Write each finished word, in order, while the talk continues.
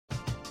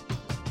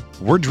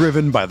We're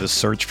driven by the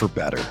search for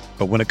better.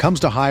 But when it comes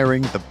to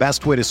hiring, the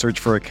best way to search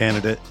for a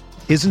candidate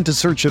isn't to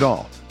search at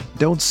all.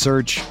 Don't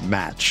search,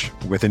 match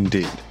with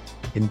Indeed.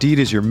 Indeed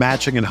is your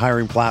matching and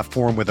hiring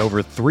platform with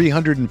over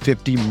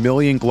 350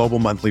 million global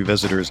monthly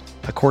visitors,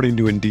 according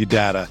to Indeed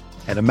data,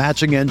 and a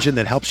matching engine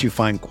that helps you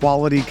find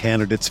quality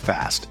candidates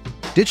fast.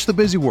 Ditch the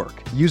busy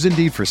work. Use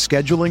Indeed for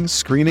scheduling,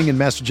 screening, and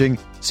messaging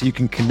so you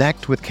can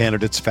connect with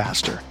candidates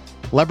faster.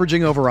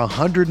 Leveraging over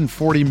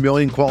 140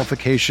 million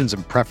qualifications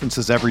and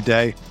preferences every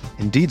day,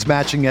 Indeed's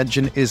matching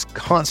engine is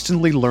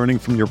constantly learning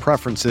from your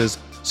preferences,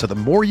 so the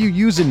more you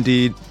use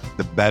Indeed,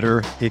 the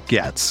better it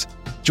gets.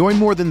 Join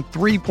more than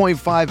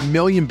 3.5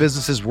 million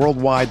businesses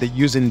worldwide that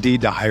use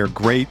Indeed to hire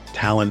great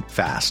talent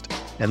fast.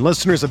 And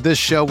listeners of this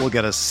show will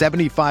get a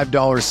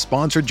 $75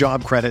 sponsored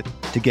job credit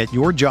to get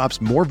your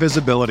jobs more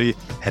visibility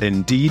at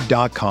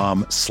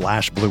Indeed.com/Blue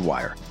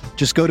Wire.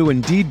 Just go to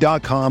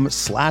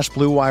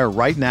Indeed.com/Blue Wire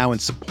right now and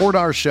support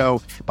our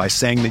show by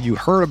saying that you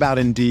heard about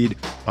Indeed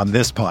on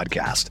this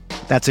podcast.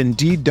 That's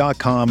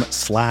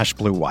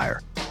Indeed.com/Blue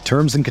Wire.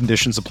 Terms and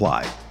conditions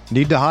apply.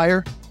 Need to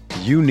hire?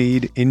 You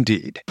need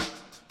Indeed.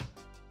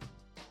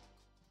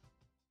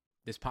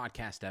 This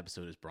podcast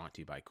episode is brought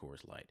to you by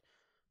Coors Light.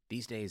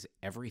 These days,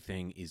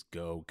 everything is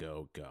go,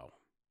 go, go.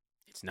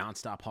 It's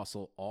nonstop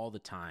hustle all the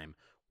time.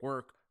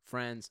 Work,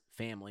 friends,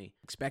 family,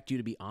 expect you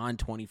to be on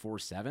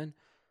 24/7.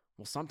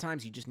 Well,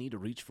 sometimes you just need to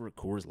reach for a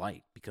Coors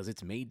Light because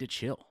it's made to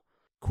chill.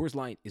 Coors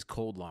Light is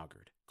cold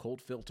lagered,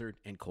 cold filtered,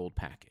 and cold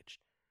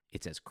packaged.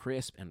 It's as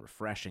crisp and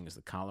refreshing as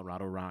the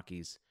Colorado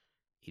Rockies.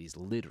 It is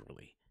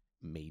literally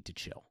made to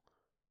chill.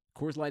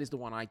 Coors Light is the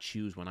one I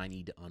choose when I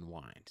need to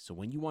unwind. So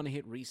when you want to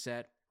hit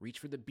reset, reach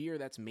for the beer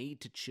that's made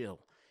to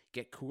chill.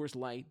 Get Coors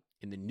Light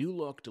in the new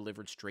look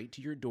delivered straight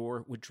to your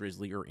door with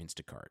Drizzly or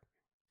Instacart.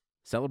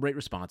 Celebrate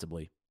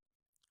responsibly.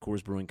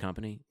 Coors Brewing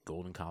Company,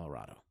 Golden,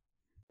 Colorado.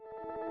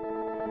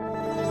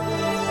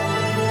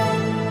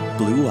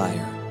 Blue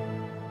Wire.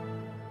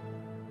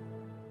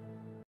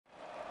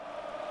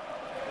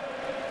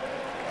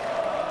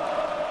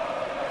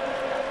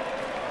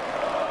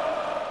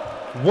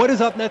 What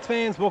is up, Nets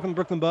fans? Welcome to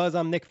Brooklyn Buzz.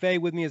 I'm Nick Fay.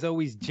 With me, as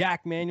always,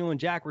 Jack Manuel. And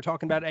Jack, we're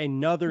talking about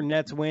another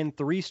Nets win.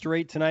 3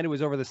 straight tonight. It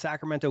was over the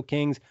Sacramento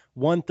Kings,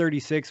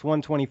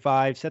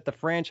 136-125. Set the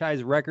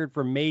franchise record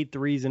for made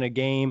threes in a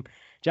game.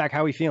 Jack,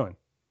 how are we feeling?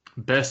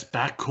 Best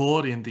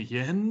backcourt in the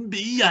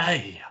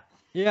NBA.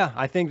 Yeah,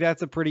 I think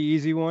that's a pretty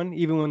easy one.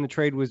 Even when the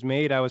trade was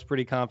made, I was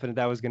pretty confident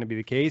that was going to be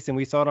the case. And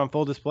we saw it on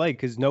full display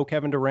because no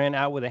Kevin Durant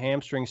out with a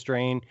hamstring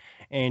strain.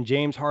 And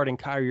James Harden,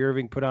 Kyrie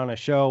Irving put on a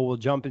show. We'll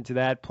jump into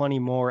that. Plenty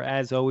more.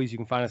 As always, you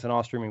can find us on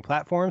all streaming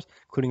platforms,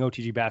 including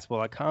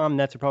OTGBasketball.com,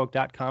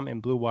 NetsRepublic.com,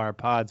 and Blue Wire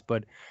Pods.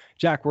 But,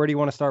 Jack, where do you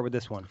want to start with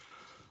this one?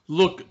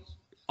 Look,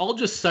 I'll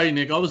just say,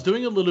 Nick, I was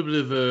doing a little bit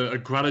of a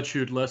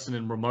gratitude lesson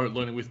in remote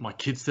learning with my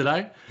kids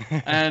today.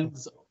 And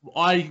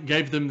I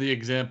gave them the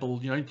example,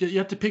 you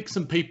have to pick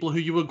some people who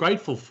you were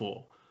grateful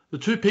for. The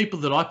 2 people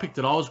that I picked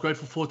that I was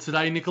grateful for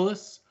today,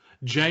 Nicholas,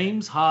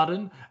 James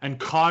Harden and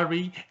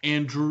Kyrie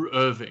Andrew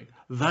Irving.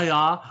 They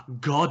are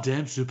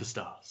goddamn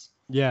superstars.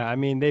 Yeah, I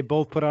mean, they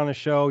both put on a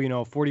show,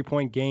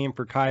 40-point game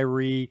for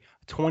Kyrie,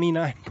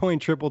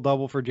 29-point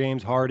triple-double for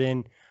James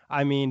Harden.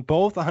 I mean,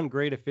 both on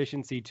great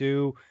efficiency,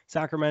 too.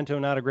 Sacramento,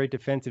 not a great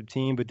defensive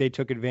team, but they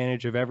took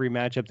advantage of every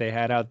matchup they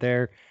had out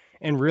there.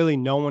 And really,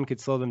 no one could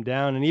slow them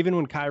down. And even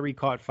when Kyrie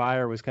caught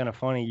fire, it was kind of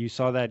funny. You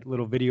saw that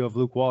little video of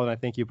Luke Walton. I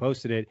think you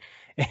posted it.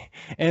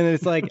 And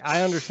it's like,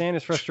 I understand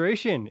his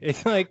frustration.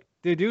 It's like,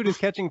 the dude is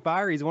catching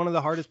fire. He's one of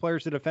the hardest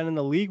players to defend in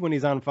the league when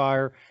he's on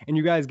fire. And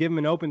you guys give him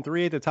an open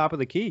 3 at the top of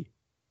the key.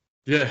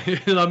 Yeah,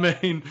 I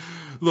mean,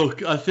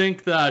 look, I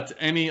think that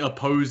any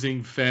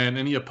opposing fan,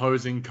 any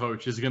opposing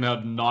coach is going to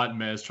have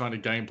nightmares trying to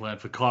game plan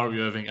for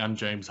Kyrie Irving and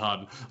James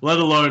Harden, let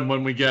alone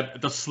when we get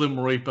the Slim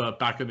Reaper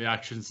back in the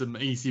action, some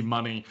easy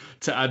money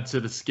to add to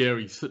the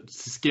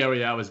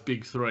scary hours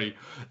big 3.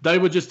 They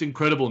were just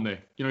incredible,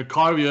 Nick.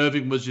 Kyrie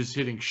Irving was just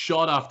hitting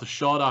shot after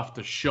shot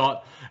after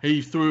shot.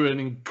 He threw an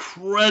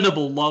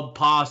incredible lob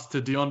pass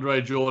to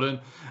DeAndre Jordan.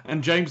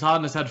 And James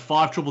Harden has had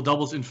 5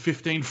 triple-doubles in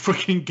 15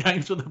 freaking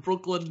games with the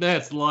Brooklyn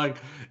Nets. Like,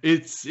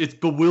 it's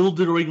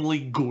bewilderingly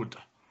good.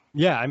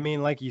 Yeah, I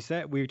mean, like you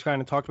said, we were trying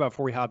to talk about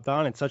before we hopped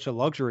on, it's such a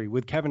luxury.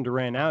 With Kevin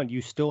Durant out, you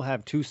still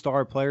have 2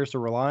 star players to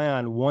rely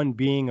on, one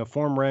being a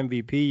former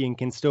MVP and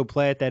can still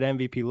play at that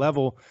MVP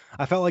level.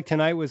 I felt like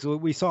tonight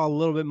we saw a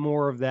little bit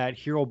more of that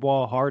hero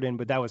ball Harden,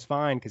 but that was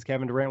fine because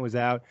Kevin Durant was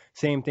out.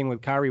 Same thing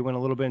with Kyrie, went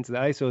a little bit into the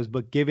ISOs,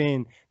 but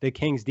given the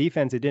Kings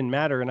defense, it didn't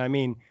matter. And I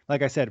mean,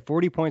 like I said,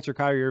 40 points for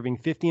Kyrie Irving,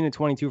 15 and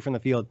 22 from the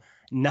field.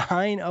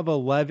 9 of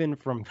 11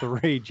 from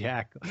 3,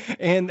 Jack.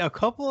 And a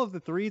couple of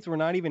the threes were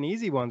not even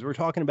easy ones. We're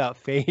talking about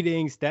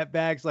fading, step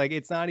backs. Like,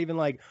 it's not even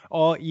like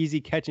all easy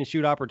catch and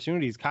shoot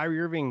opportunities. Kyrie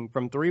Irving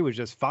from 3 was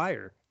just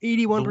fire.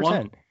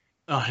 81%.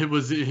 It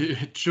was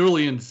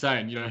truly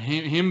insane.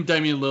 Him,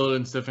 Damian Lillard,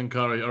 and Stephen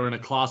Curry are in a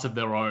class of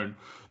their own.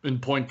 in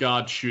point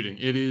guard shooting.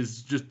 It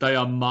is just, they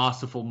are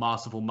masterful,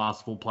 masterful,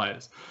 masterful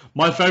players.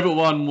 My favorite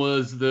one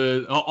was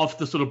off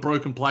the sort of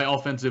broken play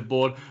offensive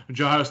board.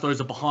 Joe Harris throws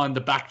a behind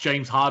the back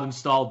James Harden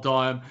style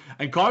dime,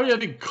 and Kyrie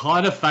Irving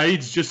kind of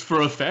fades just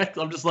for effect.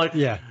 I'm just like,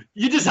 yeah,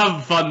 you're just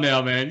having fun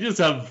now, man. You're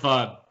just having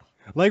fun.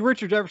 Like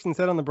Richard Jefferson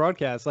said on the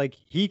broadcast, like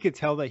he could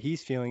tell that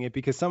he's feeling it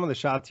because some of the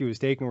shots he was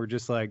taking were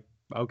just like,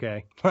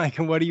 okay, like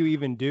what do you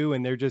even do?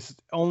 And they're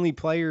just only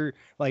player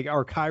like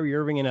our Kyrie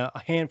Irving and a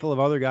handful of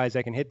other guys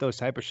that can hit those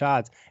type of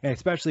shots, and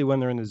especially when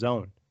they're in the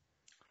zone.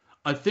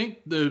 I think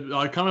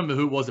I can't remember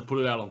who it was that put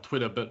it out on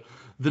Twitter, but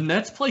the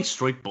Nets play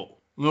street ball.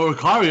 Or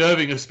Kyrie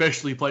Irving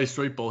especially plays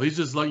street ball. He's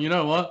just like, you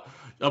know what?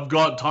 I've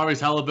got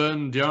Tyrese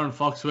Halliburton, De'Aaron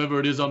Fox, whoever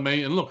it is on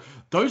me. And look,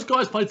 those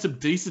guys played some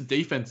decent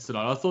defense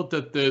tonight. I thought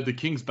that the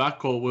Kings'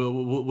 backcourt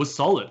was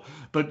solid.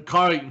 But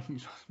Kyrie,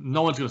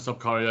 no one's going to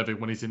stop Kyrie Irving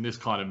when he's in this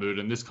kind of mood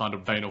and this kind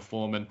of vein of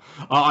form. And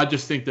I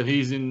just think that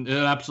he's an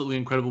absolutely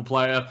incredible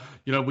player.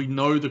 You know, we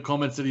know the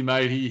comments that he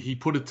made. He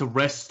put it to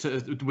rest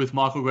with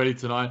Michael Grady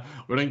tonight.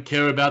 We don't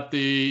care about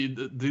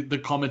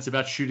the comments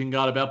about shooting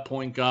guard, about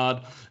point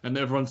guard, and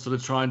everyone's sort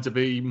of trying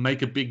to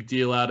make a big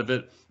deal out of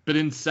it. But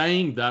in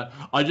saying that,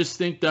 I just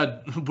think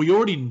that we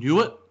already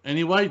knew it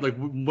anyway. Like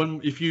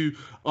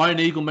Iron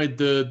Eagle made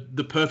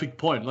the perfect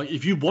point. Like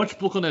if you watch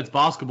Brooklyn Nets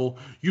basketball,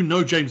 you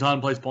know James Harden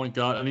plays point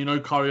guard and you know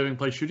Kyrie Irving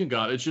plays shooting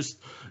guard. It's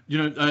just, you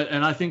know,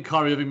 and I think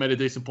Kyrie Irving made a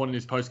decent point in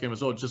his post game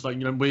as well. It's just like,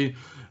 you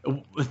know,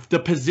 the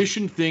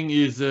position thing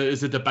is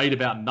a debate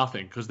about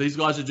nothing because these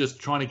guys are just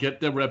trying to get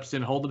their reps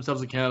in, hold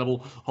themselves accountable,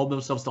 hold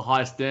themselves to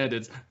high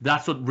standards.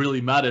 That's what really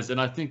matters, and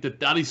I think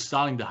that is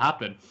starting to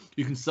happen.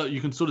 You can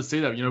sort of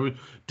see that. You know,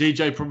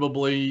 DJ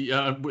probably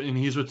in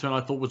his return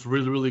I thought was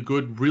really, really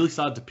good. Really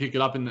started to pick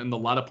it up in the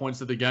latter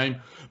points of the game.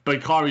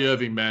 But Kyrie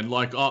Irving, man,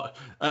 like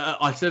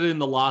I said it in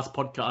the last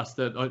podcast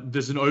that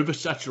there's an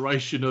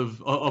oversaturation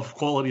of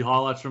quality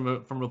highlights from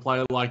a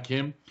player like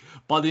him.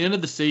 By the end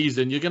of the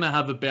season, you're going to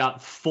have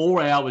about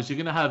 4 hours. You're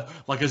going to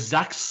have like a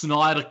Zack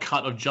Snyder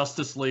cut of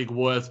Justice League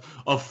worth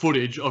of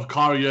footage of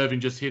Kyrie Irving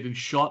just hitting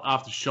shot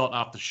after shot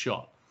after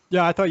shot.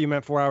 Yeah, I thought you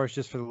meant 4 hours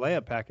just for the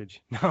layup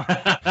package. No,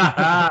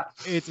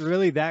 it's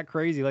really that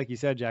crazy. Like you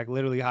said, Jack,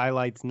 literally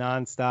highlights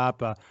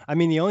nonstop. I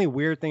mean, the only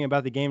weird thing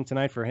about the game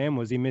tonight for him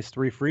was he missed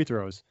 3 free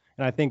throws.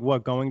 And I think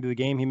going to the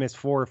game, he missed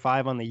 4 or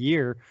 5 on the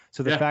year.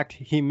 So the fact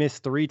he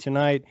missed 3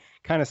 tonight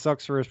kind of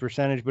sucks for his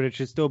percentage, but it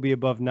should still be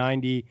above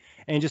 90.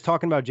 And just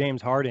talking about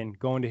James Harden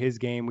going to his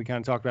game, we kind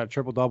of talked about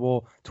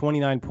triple-double,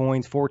 29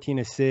 points, 14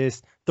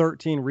 assists,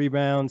 13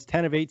 rebounds,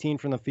 10 of 18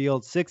 from the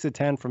field, 6 of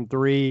 10 from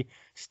 3.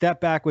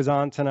 Step back was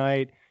on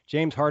tonight.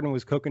 James Harden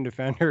was cooking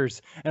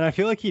defenders. And I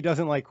feel like he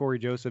doesn't like Corey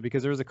Joseph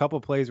because there was a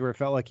couple plays where it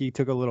felt like he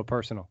took a little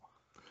personal.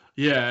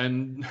 Yeah,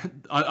 and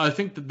I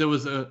think that there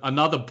was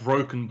another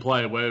broken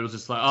play where it was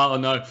just like, oh,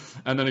 no.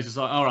 And then he's just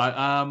like, all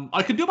right,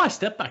 I can do my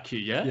step back here,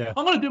 yeah?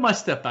 I'm going to do my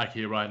step back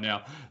here right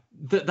now.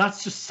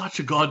 That's just such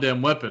a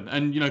goddamn weapon.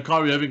 And, you know,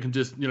 Kyrie Irving can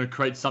just, you know,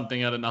 create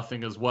something out of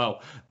nothing as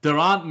well. There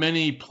aren't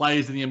many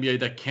players in the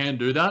NBA that can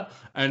do that.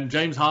 And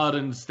James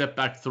Harden's step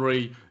back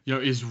 3, you know,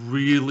 is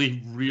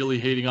really, really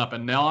heating up.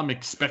 And now I'm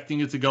expecting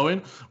it to go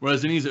in.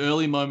 Whereas in his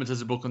early moments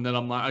as a Brooklyn Net,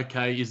 I'm like,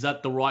 okay, is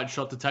that the right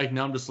shot to take?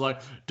 Now I'm just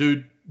like,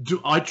 dude,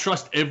 I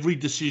trust every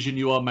decision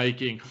you are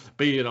making,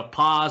 be it a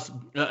pass.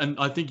 And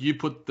I think you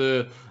put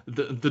the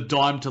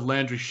dime to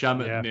Landry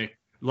Shamet, Nick.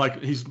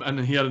 Like and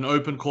he had an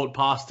open court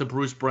pass to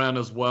Bruce Brown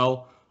as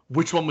well.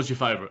 Which one was your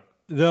favorite?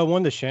 The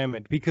one to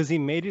Shamet, because he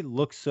made it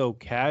look so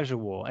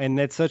casual, and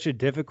that's such a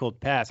difficult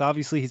pass.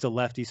 Obviously, he's a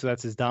lefty, so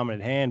that's his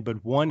dominant hand,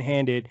 but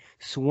one-handed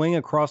swing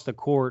across the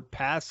court,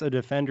 past a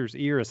defender's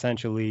ear,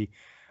 essentially.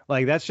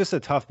 Like, that's just a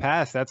tough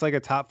pass. That's like a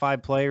top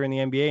 5 player in the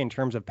NBA in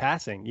terms of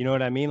passing. You know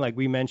what I mean? Like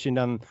we mentioned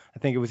on, I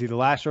think it was either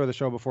last show or the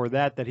show before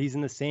that he's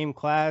in the same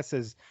class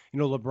as, you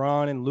know,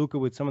 LeBron and Luka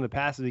with some of the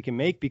passes he can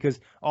make, because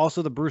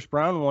also the Bruce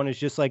Brown one is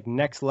just like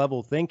next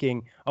level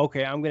thinking,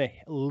 okay, I'm going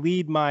to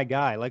lead my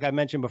guy. Like I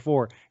mentioned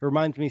before, it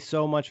reminds me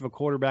so much of a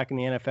quarterback in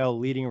the NFL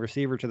leading a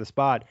receiver to the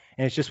spot.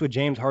 And it's just what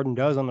James Harden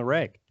does on the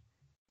reg.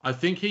 I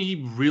think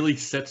he really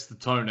sets the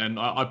tone. And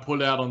I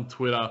put out on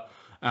Twitter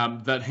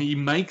that he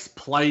makes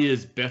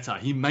players better.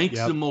 He makes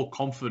them more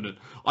confident.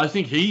 I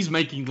think he's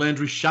making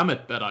Landry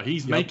Shamet better.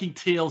 He's making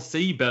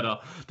TLC better.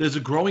 There's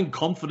a growing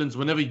confidence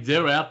whenever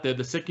they're out there,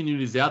 the second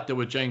unit is out there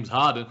with James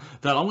Harden,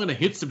 that I'm going to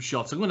hit some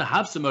shots. I'm going to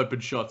have some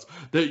open shots.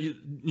 That, you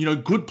know,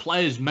 good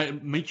players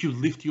make you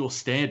lift your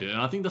standard.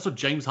 And I think that's what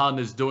James Harden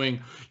is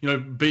doing. You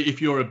know,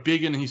 if you're a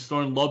big and he's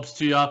throwing lobs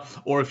to you,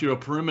 or if you're a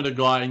perimeter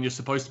guy and you're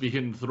supposed to be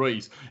hitting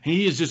threes,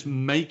 he is just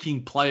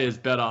making players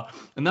better.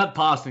 And that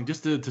passing,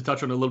 just to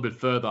touch on a little bit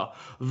further,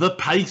 the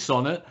pace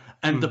on it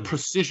and the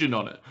precision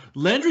on it.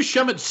 Landry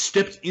Shamet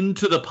stepped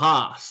into the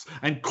pass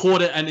and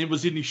caught it, and it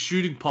was in his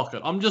shooting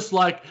pocket. I'm just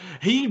like,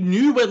 he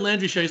knew where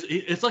Landry Shamet is.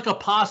 It's like a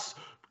pass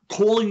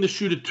calling the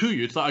shooter to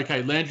you. It's like,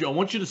 okay, Landry, I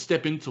want you to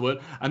step into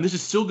it, and this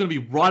is still going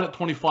to be right at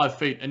 25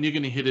 feet, and you're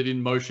going to hit it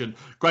in motion.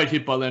 Great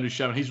hit by Landry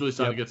Shamet. He's really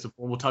starting to get some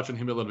form. We'll touch on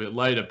him a little bit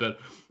later. But,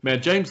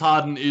 man, James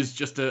Harden is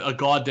just a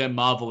goddamn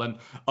marvel, and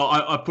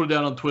I put it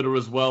out on Twitter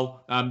as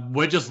well.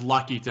 We're just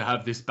lucky to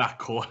have this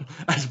backcourt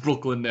as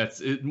Brooklyn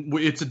Nets.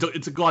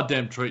 It's a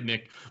goddamn treat,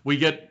 Nick. We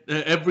get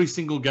every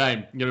single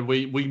game,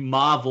 we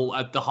marvel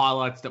at the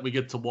highlights that we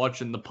get to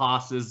watch and the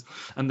passes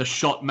and the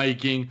shot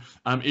making.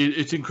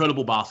 It's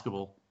incredible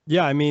basketball.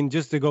 Yeah, I mean,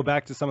 just to go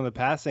back to some of the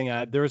passing,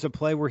 there was a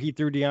play where he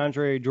threw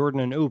DeAndre Jordan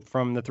an oop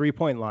from the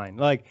three-point line.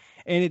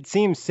 And it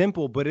seems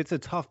simple, but it's a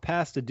tough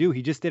pass to do.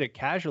 He just did it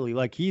casually.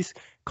 He's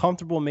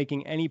comfortable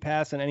making any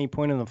pass at any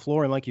point on the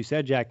floor. And like you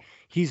said, Jack,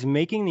 he's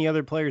making the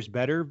other players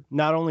better,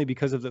 not only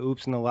because of the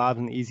oops and the lobs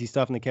and the easy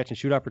stuff and the catch and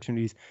shoot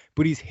opportunities,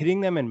 but he's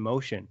hitting them in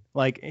motion.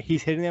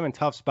 He's hitting them in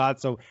tough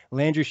spots. So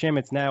Landry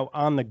Shamet's now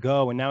on the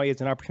go, and now he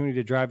has an opportunity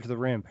to drive to the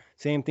rim.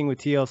 Same thing with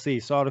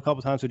TLC. Saw it a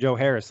couple times with Joe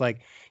Harris.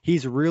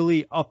 He's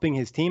really upping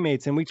his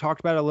teammates. And we talked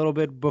about it a little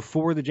bit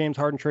before the James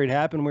Harden trade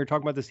happened. We were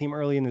talking about this team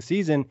early in the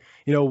season.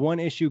 One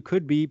issue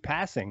could be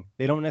passing.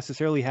 They don't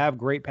necessarily have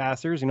great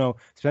passers.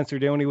 Spencer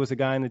Dinwiddie was a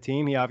guy on the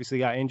team. He obviously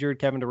got injured.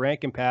 Kevin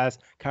Durant can pass.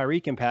 Kyrie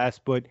can pass.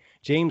 But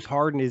James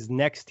Harden is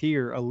next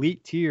tier,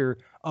 elite tier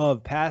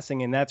of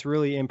passing, and that's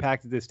really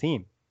impacted this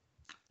team.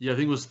 Yeah, I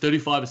think it was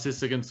 35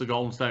 assists against the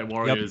Golden State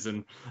Warriors. Yep.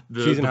 And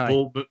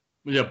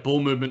the ball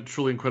movement,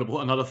 truly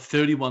incredible. Another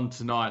 31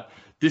 tonight.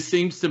 This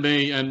seems to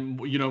me, and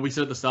we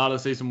said at the start of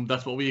the season,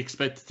 that's what we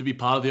expect to be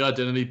part of the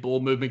identity, ball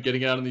movement,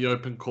 getting out in the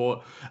open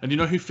court. And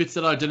who fits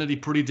that identity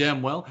pretty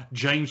damn well?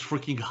 James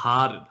freaking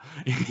Harden.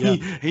 Yeah.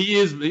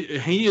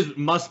 He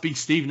must be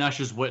Steve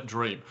Nash's wet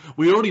dream.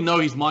 We already know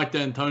he's Mike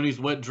D'Antoni's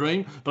wet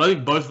dream, but I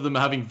think both of them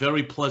are having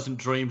very pleasant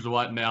dreams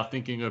right now,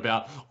 thinking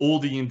about all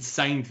the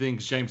insane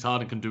things James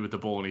Harden can do with the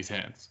ball in his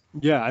hands.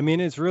 Yeah, I mean,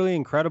 it's really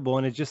incredible.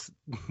 And it just,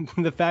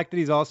 the fact that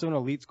he's also an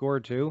elite scorer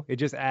too, it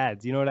just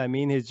adds, you know what I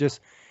mean? His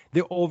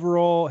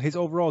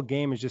overall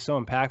game is just so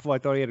impactful. I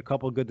thought he had a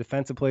couple of good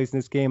defensive plays in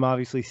this game.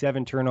 Obviously,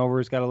 7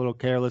 turnovers, got a little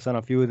careless on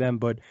a few of them.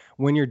 But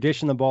when you're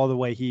dishing the ball the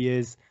way he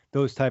is,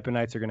 those type of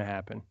nights are going to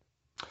happen.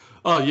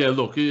 Oh, yeah,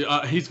 look,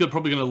 he's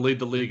probably going to lead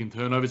the league in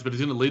turnovers, but he's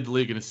going to lead the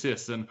league in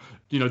assists. And,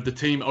 the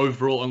team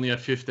overall only had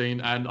 15,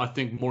 and I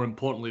think more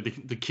importantly,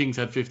 the Kings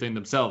had 15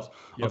 themselves.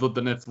 Yep. I thought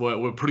the Nets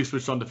were pretty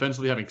switched on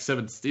defensively, having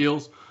 7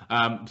 steals.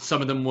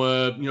 Some of them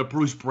were,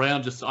 Bruce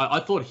Brown,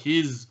 I thought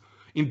his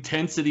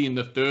intensity in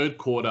the third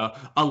quarter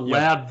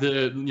allowed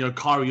the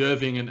Kyrie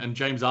Irving and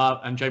James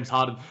Harden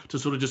to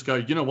sort of just go,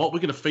 you know what, we're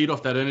going to feed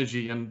off that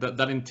energy, and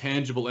that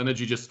intangible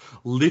energy just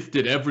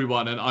lifted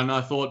everyone. And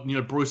I thought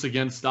Bruce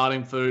again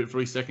starting for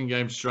his second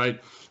game straight,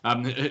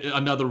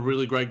 another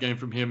really great game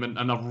from him,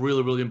 and a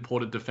really, really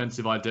important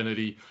defensive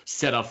identity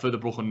set up for the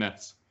Brooklyn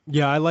Nets.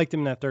 Yeah, I liked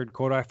him in that third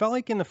quarter. I felt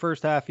like in the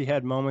first half he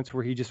had moments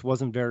where he just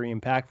wasn't very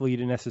impactful. You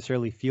didn't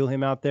necessarily feel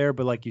him out there,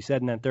 but like you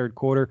said, in that third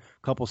quarter,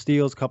 couple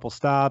steals, couple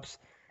stops,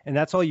 and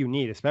that's all you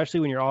need,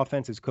 especially when your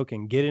offense is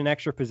cooking. Get an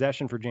extra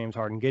possession for James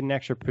Harden, get an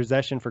extra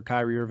possession for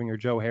Kyrie Irving or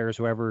Joe Harris,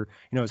 whoever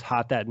is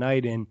hot that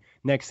night, and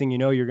next thing you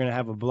know, you're going to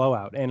have a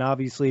blowout. And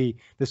obviously,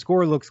 the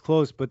score looks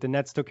close, but the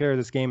Nets took care of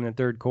this game in the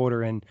third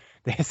quarter, and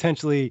they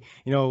essentially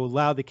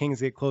allowed the Kings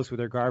to get close with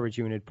their garbage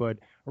unit, but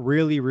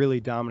really, really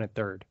dominant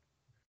third.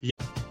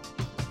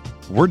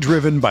 We're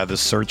driven by the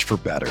search for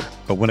better.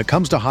 But when it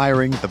comes to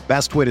hiring, the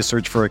best way to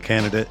search for a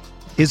candidate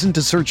isn't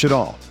to search at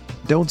all.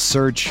 Don't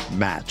search,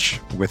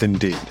 match with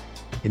Indeed.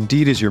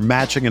 Indeed is your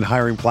matching and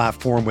hiring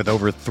platform with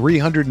over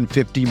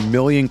 350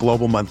 million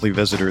global monthly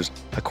visitors,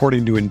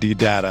 according to Indeed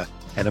data,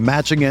 and a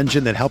matching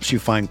engine that helps you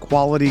find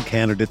quality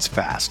candidates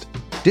fast.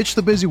 Ditch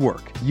the busy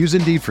work. Use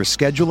Indeed for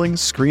scheduling,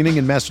 screening,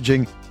 and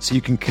messaging so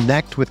you can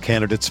connect with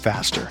candidates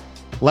faster.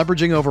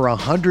 Leveraging over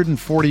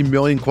 140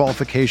 million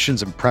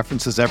qualifications and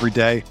preferences every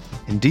day,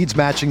 Indeed's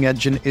matching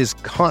engine is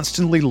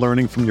constantly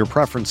learning from your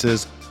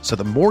preferences, so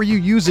the more you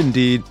use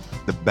Indeed,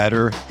 the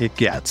better it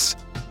gets.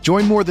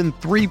 Join more than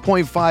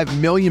 3.5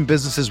 million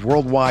businesses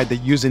worldwide that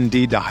use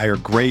Indeed to hire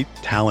great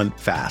talent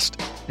fast.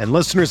 And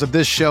listeners of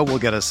this show will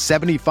get a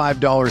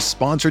 $75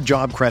 sponsored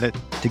job credit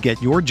to get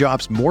your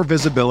jobs more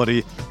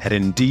visibility at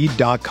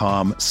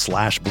Indeed.com/Blue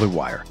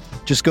Wire.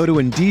 Just go to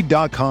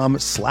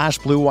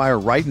Indeed.com/Blue Wire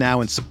right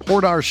now and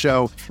support our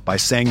show by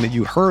saying that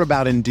you heard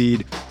about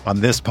Indeed on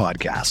this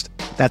podcast.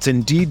 That's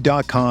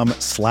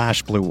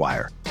Indeed.com/Blue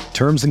Wire.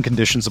 Terms and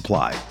conditions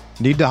apply.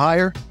 Need to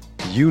hire?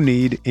 You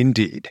need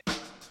Indeed.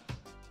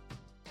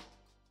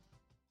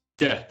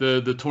 Yeah,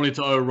 the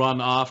 20-0 run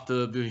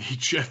after the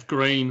Jeff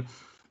Green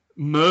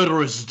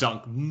murderous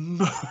dunk.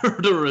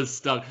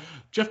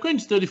 Jeff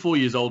Green's 34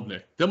 years old,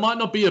 Nick. There might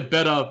not be a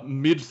better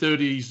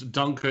mid-30s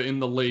dunker in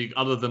the league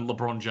other than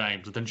LeBron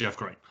James than Jeff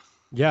Green.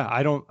 Yeah,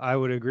 I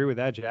would agree with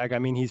that, Jack. I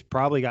mean, he's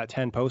probably got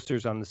 10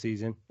 posters on the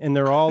season, and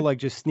they're all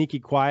just sneaky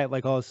quiet,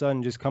 all of a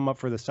sudden just come up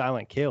for the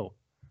silent kill.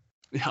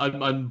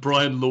 And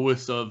Brian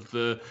Lewis of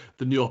the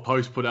New York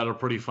Post put out a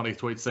pretty funny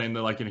tweet saying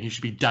that, like, he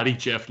should be Daddy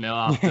Jeff now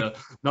after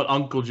not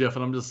Uncle Jeff.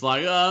 And I'm just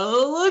like,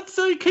 let's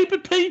keep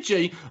it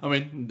PG. I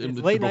mean, it's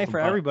late night for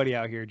everybody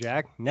out here,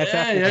 Jack.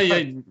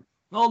 Yeah.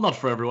 Well, not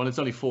for everyone. It's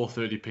only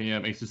 4:30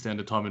 p.m. Eastern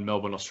Standard Time in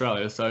Melbourne,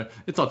 Australia, so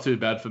it's not too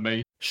bad for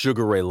me.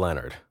 Sugar Ray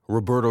Leonard,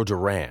 Roberto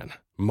Duran,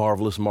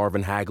 Marvelous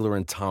Marvin Hagler,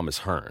 and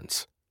Thomas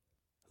Hearns.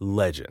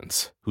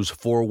 Legends, whose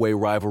four-way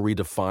rivalry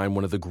defined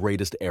one of the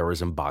greatest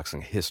eras in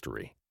boxing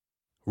history.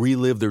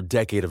 Relive their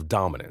decade of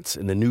dominance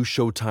in the new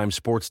Showtime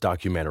sports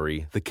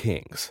documentary, The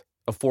Kings,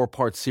 a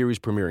 4-part series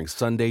premiering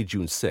Sunday,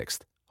 June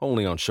 6th,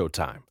 only on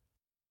Showtime.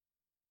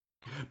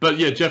 But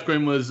yeah, Jeff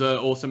Green was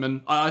awesome.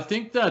 And I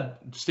think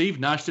that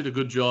Steve Nash did a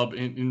good job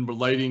in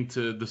relating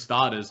to the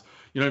starters.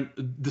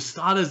 The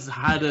starters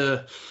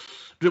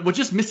were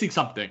just missing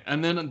something.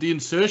 And then the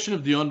insertion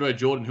of DeAndre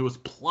Jordan, who was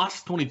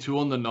plus 22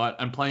 on the night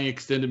and playing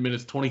extended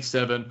minutes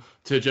 27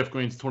 to Jeff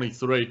Green's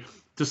 23.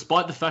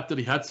 Despite the fact that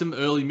he had some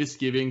early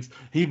misgivings,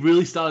 he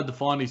really started to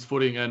find his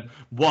footing. And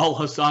while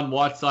Hassan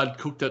Whiteside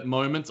cooked at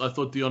moments, I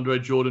thought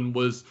DeAndre Jordan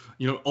was,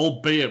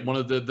 albeit one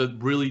of the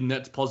really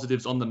net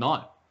positives on the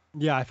night.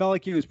 Yeah, I felt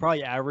like he was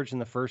probably average in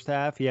the first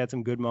half. He had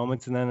some good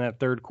moments, and then that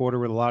third quarter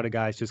where a lot of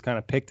guys just kind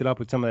of picked it up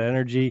with some of that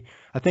energy.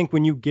 I think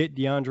when you get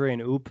DeAndre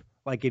and Oop,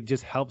 like, it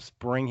just helps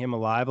bring him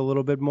alive a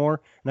little bit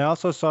more. And I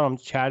also saw him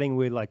chatting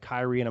with, like,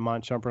 Kyrie and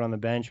Amon Shumpert on the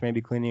bench,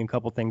 maybe cleaning a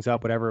couple things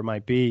up, whatever it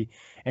might be.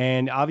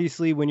 And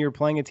obviously, when you're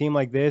playing a team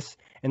like this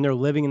and they're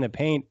living in the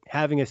paint,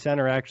 having a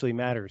center actually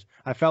matters.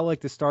 I felt like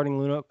the starting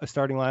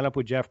lineup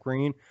with Jeff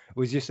Green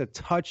was just a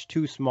touch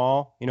too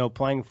small,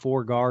 playing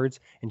 4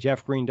 guards, and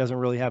Jeff Green doesn't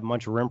really have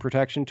much rim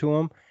protection to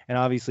him. And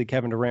obviously,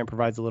 Kevin Durant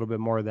provides a little bit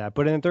more of that.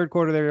 But in the third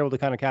quarter, they were able to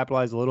kind of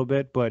capitalize a little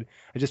bit. But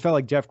I just felt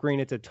like Jeff Green,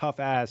 it's a tough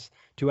ask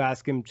to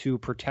ask him to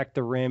protect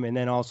the rim and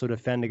then also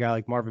defend a guy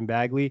like Marvin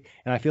Bagley.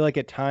 And I feel like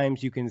at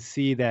times you can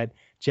see that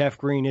Jeff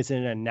Green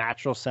isn't a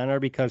natural center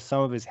because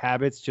some of his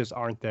habits just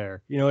aren't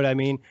there. You know what I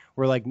mean?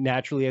 Where, like,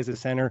 naturally as a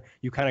center,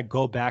 you kind of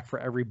go back for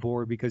every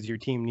board because your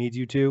team needs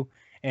you to.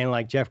 And,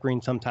 like, Jeff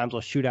Green sometimes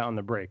will shoot out on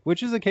the break,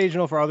 which is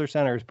occasional for other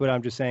centers. But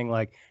I'm just saying,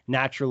 like,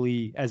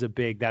 naturally as a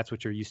big, that's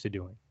what you're used to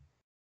doing.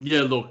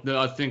 Yeah, look,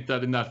 I think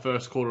that in that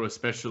first quarter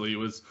especially, it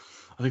was,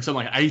 I think,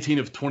 something like 18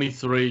 of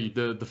 23,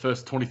 the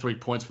first 23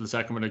 points for the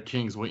Sacramento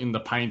Kings were in the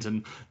paint,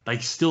 and they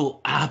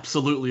still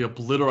absolutely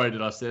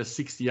obliterated us there,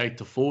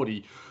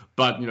 68-40.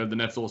 But, the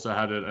Nets also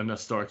had an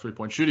historic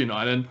 3-point shooting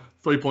night, and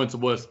 3 points are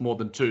worth more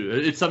than 2.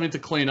 It's something to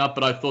clean up,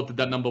 but I thought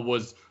that number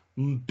was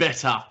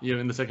better,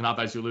 in the second half,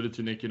 as you alluded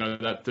to, Nick.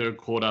 That third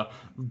quarter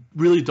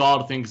really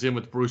dialed things in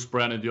with Bruce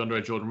Brown and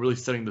DeAndre Jordan, really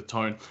setting the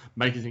tone,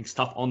 making things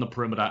tough on the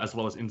perimeter as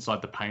well as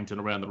inside the paint and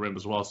around the rim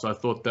as well. So I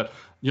thought that,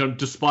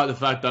 despite the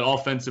fact that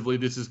offensively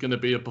this is going to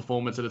be a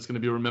performance that it's going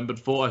to be remembered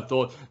for, I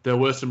thought there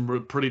were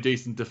some pretty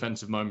decent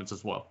defensive moments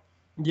as well.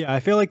 Yeah, I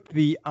feel like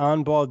the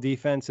on-ball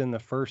defense in the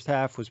first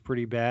half was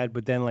pretty bad,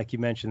 but then, like you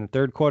mentioned, the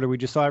third quarter, we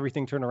just saw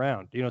everything turn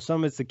around.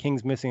 Some of it's the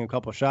Kings missing a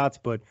couple shots,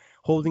 but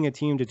holding a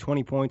team to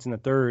 20 points in the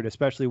third,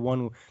 especially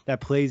one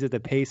that plays at the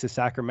pace of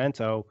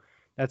Sacramento,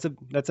 that's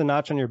a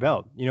notch on your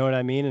belt. You know what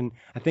I mean? And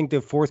I think the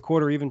fourth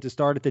quarter, even to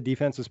start it, the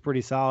defense was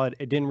pretty solid.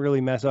 It didn't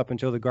really mess up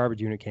until the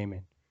garbage unit came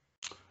in.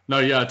 No,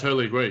 yeah, I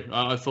totally agree.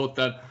 I thought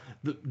that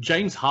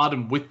James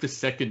Harden with the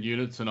second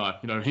unit tonight,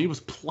 he was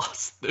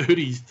plus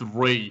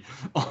 33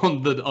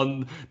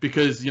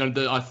 because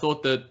I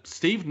thought that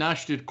Steve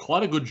Nash did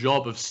quite a good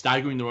job of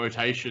staggering the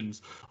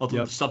rotations. I thought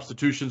the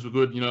substitutions were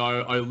good.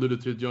 I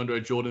alluded to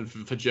DeAndre Jordan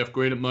for Jeff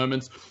Green at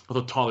moments. I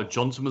thought Tyler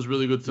Johnson was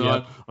really good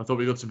tonight. I thought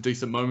we got some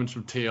decent moments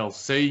from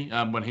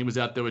TLC when he was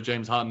out there with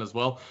James Harden as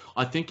well.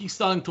 I think he's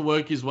starting to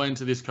work his way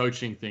into this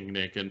coaching thing,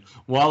 Nick. And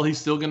while he's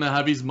still going to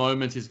have his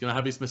moments, he's going to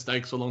have his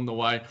mistakes along the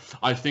way.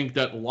 I think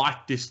that,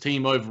 like this team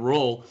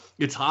overall,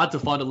 it's hard to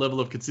find a level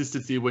of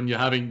consistency when you're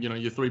having,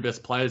 your 3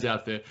 best players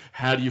out there.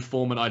 How do you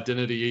form an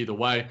identity either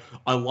way?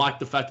 I like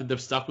the fact that they've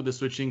stuck with the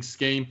switching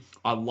scheme.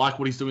 I like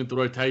what he's doing with the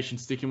rotation,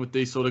 sticking with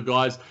these sort of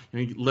guys,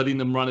 letting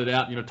them run it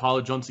out.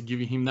 Tyler Johnson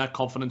giving him that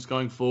confidence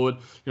going forward.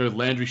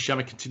 Landry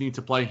Shamet continuing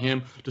to play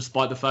him,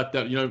 despite the fact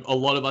that, a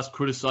lot of us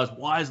criticize,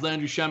 why is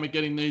Landry Shamet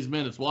getting these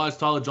minutes? Why is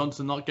Tyler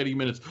Johnson not getting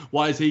minutes?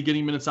 Why is he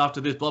getting minutes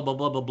after this? Blah, blah,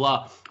 blah, blah,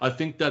 blah. I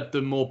think that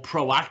the more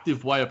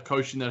proactive way of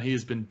coaching that he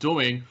has been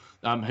doing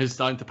is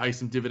starting to pay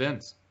some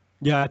dividends.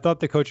 Yeah, I thought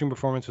the coaching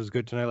performance was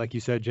good tonight, like you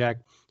said, Jack.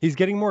 He's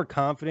getting more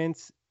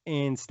confidence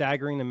in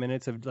staggering the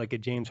minutes of like a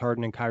James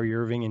Harden and Kyrie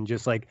Irving and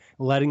just like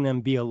letting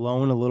them be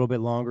alone a little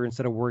bit longer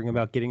instead of worrying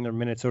about getting their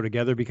minutes so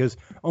together, because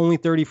only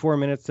 34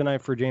 minutes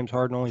tonight for James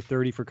Harden, only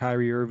 30 for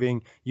Kyrie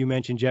Irving. You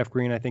mentioned Jeff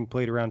Green, I think,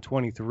 played around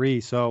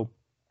 23. So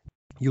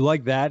you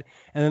like that.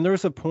 And then there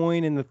was a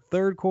point in the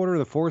third quarter,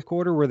 the fourth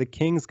quarter, where the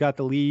Kings got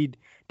the lead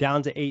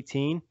down to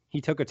 18.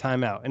 He took a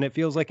timeout. And it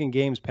feels like in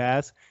games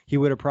past, he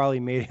would have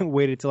probably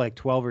waited to like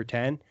 12 or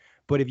 10.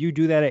 But if you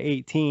do that at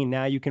 18,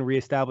 now you can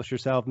reestablish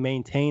yourself,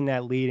 maintain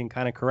that lead, and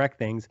kind of correct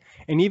things.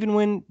 And even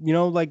when,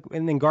 like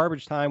in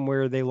garbage time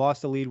where they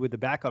lost the lead with the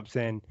backups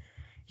in,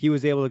 he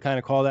was able to kind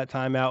of call that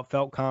timeout,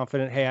 felt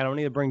confident. Hey, I don't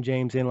need to bring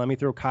James in. Let me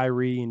throw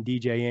Kyrie and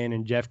DJ in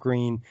and Jeff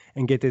Green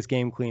and get this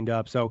game cleaned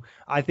up. So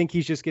I think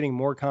he's just getting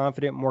more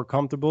confident, more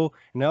comfortable.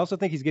 And I also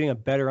think he's getting a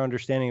better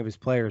understanding of his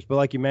players. But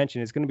like you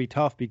mentioned, it's going to be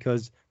tough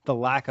because the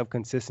lack of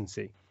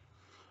consistency.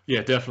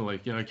 Yeah, definitely.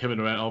 Kevin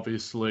Durant,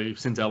 obviously,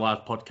 since our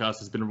last podcast,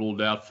 has been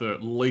ruled out for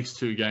at least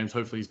 2 games.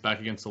 Hopefully he's back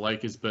against the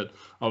Lakers, but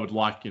I would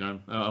like,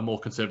 a more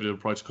conservative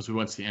approach because we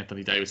won't see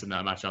Anthony Davis in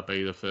that matchup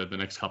either for the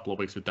next couple of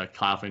weeks with that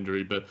calf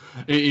injury. But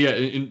yeah,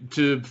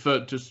 to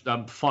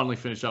finally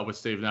finish up with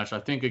Steve Nash,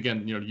 I think,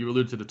 again, you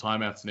alluded to the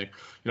timeouts, Nick.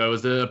 It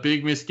was a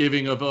big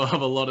misgiving of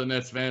a lot of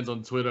Nets fans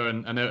on Twitter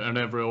and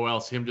everywhere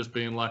else, him just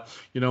being like,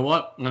 you know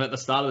what? And at the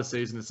start of the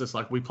season, it's just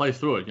like, we play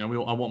through it. I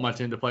want my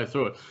team to play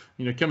through it.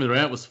 Kevin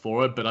Durant was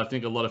for it, but I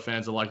think a lot of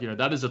fans are like,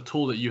 that is a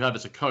tool that you have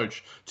as a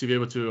coach to be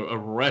able to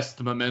arrest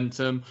the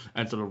momentum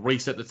and sort of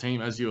reset the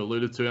team, as you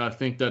alluded to. And I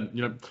think that,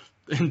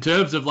 in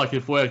terms of like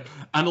if we're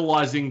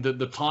analyzing the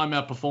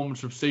timeout performance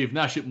from Steve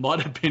Nash, it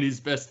might have been his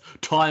best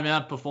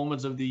timeout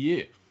performance of the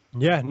year.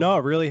 Yeah, no,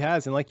 it really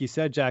has. And like you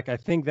said, Jack, I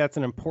think that's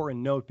an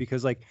important note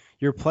because like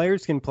your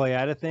players can play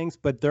out of things,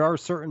 but there are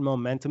certain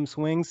momentum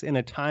swings and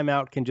a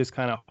timeout can just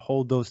kind of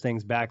hold those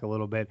things back a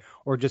little bit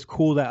or just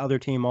cool that other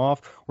team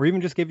off or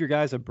even just give your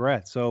guys a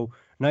breath. So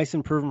nice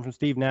improvement from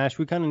Steve Nash.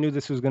 We kind of knew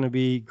this was going to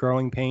be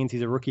growing pains.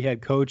 He's a rookie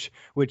head coach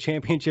with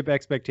championship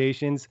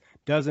expectations.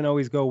 Doesn't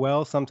always go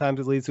well. Sometimes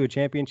it leads to a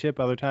championship.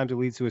 Other times it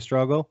leads to a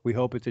struggle. We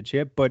hope it's a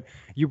chip. But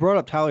you brought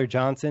up Tyler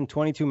Johnson,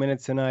 22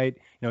 minutes tonight,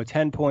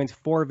 10 points,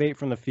 4 of 8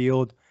 from the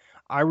field.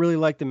 I really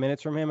like the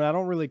minutes from him, and I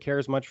don't really care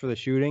as much for the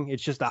shooting.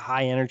 It's just the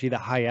high energy, the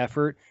high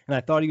effort. And I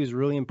thought he was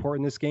really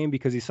important in this game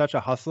because he's such a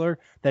hustler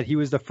that he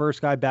was the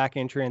first guy back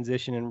in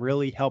transition and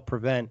really helped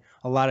prevent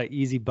a lot of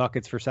easy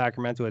buckets for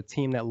Sacramento, a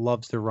team that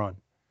loves to run.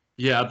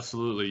 Yeah,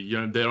 absolutely.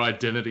 Their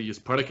identity is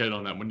predicated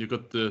on that. When you've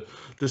got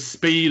the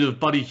speed of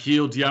Buddy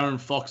Hield, De'Aaron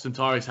Fox, and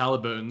Tyrese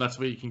Halliburton, that's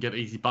where you can get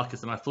easy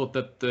buckets. And I thought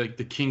that the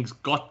Kings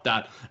got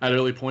that at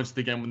early points of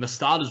the game when the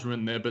starters were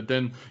in there. But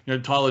then,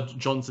 Tyler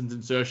Johnson's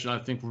insertion, I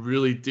think,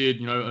 really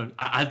did,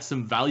 add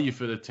some value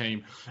for the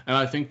team. And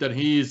I think that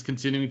he is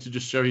continuing to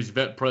just show his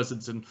vet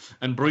presence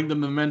and bring the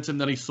momentum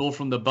that he saw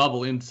from the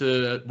bubble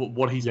into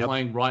what he's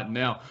playing right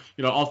now.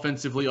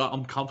 Offensively,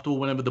 I'm comfortable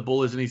whenever the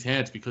ball is in his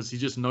hands because he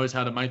just knows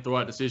how to make the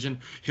right decision.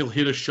 He'll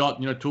hit a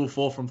shot, 2 of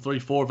 4 from 3,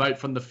 4 of 8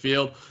 from the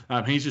field.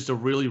 He's just a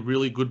really,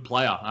 really good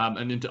player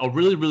and a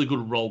really, really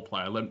good role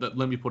player. Let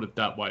me put it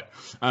that way.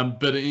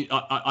 But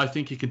I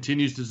think he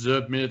continues to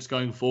deserve minutes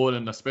going forward,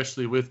 and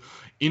especially with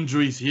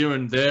injuries here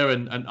and there.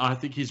 And I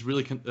think he's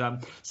really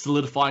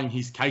solidifying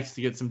his case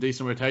to get some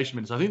decent rotation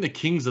minutes. I think the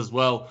Kings as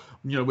well,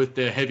 with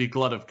their heavy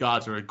glut of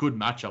guards, are a good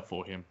matchup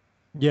for him.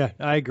 Yeah,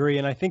 I agree.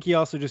 And I think he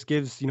also just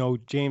gives,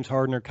 James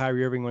Harden or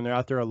Kyrie Irving when they're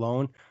out there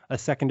alone, a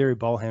secondary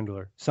ball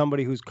handler,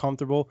 somebody who's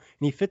comfortable.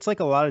 And he fits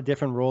like a lot of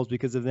different roles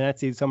because if the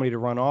Nets need somebody to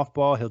run off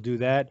ball, he'll do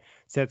that.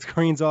 Set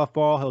screens off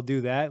ball, he'll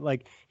do that.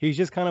 Like he's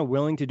just kind of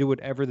willing to do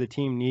whatever the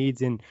team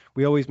needs. And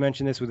we always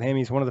mention this with him.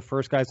 He's one of the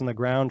first guys on the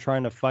ground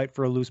trying to fight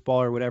for a loose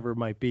ball or whatever it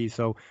might be.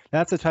 So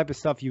that's the type of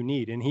stuff you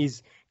need. And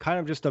he's kind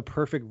of just a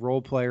perfect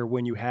role player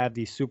when you have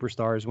these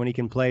superstars, when he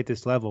can play at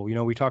this level.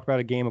 We talked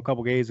about a game a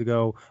couple days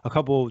ago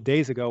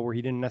where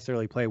he didn't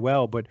necessarily play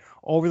well, but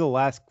over the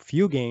last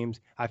few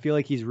games, I feel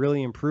like he's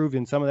really improved,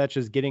 and some of that's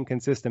just getting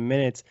consistent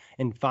minutes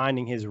and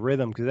finding his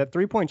rhythm because that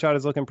 3-point shot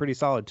is looking pretty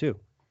solid too.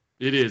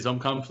 It is.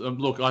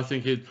 Look, I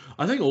think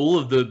all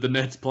of the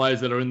Nets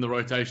players that are in the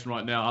rotation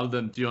right now, other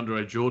than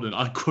DeAndre Jordan,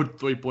 are good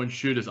 3-point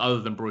shooters.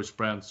 Other than Bruce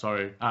Brown,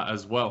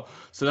 as well.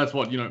 So that's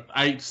what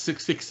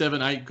 6,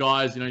 7, 8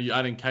 guys. You're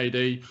adding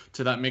KD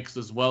to that mix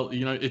as well.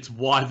 It's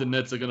why the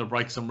Nets are going to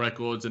break some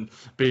records and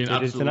be an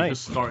absolute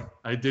historic.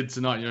 They did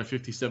tonight.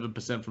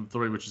 57% from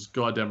 3, which is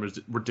goddamn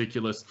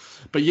ridiculous.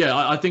 But yeah,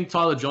 I think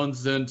Tyler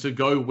Johnson to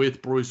go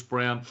with Bruce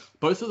Brown.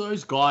 Both of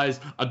those guys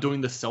are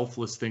doing the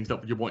selfless things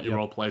that you want your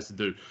role players to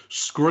do.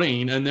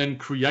 Screen and then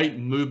create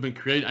movement,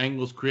 create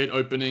angles, create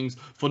openings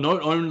for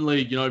not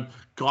only,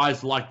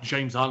 guys like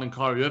James Harden and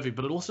Kyrie Irving,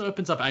 but it also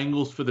opens up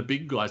angles for the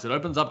big guys. It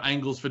opens up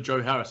angles for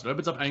Joe Harris. It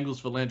opens up angles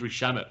for Landry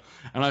Shamet.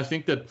 And I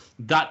think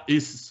that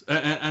is,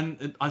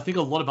 and I think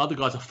a lot of other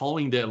guys are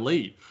following their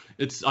lead.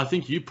 I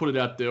think you put it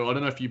out there. I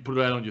don't know if you put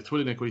it out on your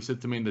Twitter, Nick, where you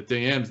said to me in the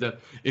DMs that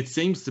it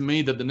seems to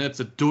me that the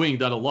Nets are doing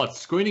that a lot.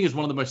 Screening is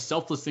one of the most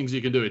selfless things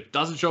you can do. It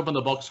doesn't show up on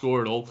the box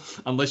score at all,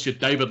 unless you're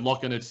David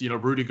Locke and it's,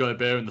 Rudy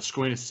Gobert and the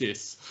screen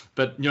assists.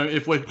 But,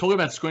 if we're talking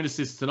about screen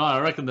assists tonight,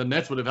 I reckon the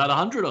Nets would have had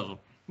 100 of them.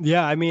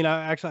 Yeah, I mean,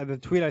 actually, the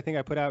tweet I think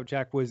I put out,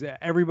 Jack, was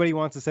everybody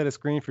wants to set a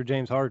screen for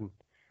James Harden.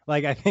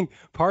 Like, I think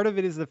part of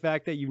it is the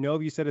fact that,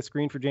 if you set a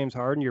screen for James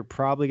Harden, you're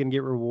probably going to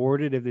get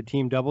rewarded if the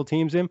team double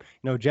teams him.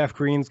 Jeff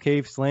Green's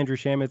case, Landry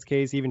Shamet's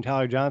case, even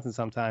Tyler Johnson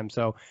sometimes.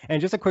 So, and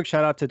just a quick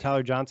shout out to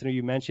Tyler Johnson, who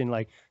you mentioned,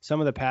 like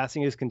some of the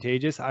passing is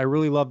contagious. I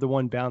really love the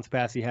one bounce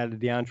pass he had to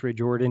DeAndre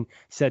Jordan,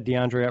 set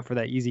DeAndre up for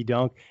that easy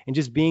dunk. And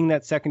just being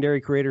that secondary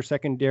creator,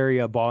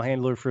 secondary ball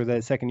handler for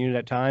the second unit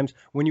at times,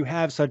 when you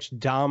have such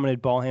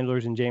dominant ball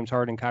handlers in James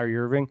Harden, Kyrie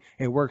Irving,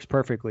 it works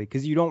perfectly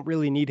because you don't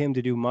really need him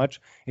to do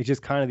much. It's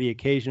just kind of the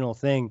occasion occasional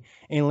thing.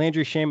 And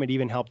Landry Shamet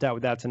even helped out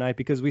with that tonight,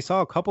 because we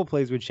saw a couple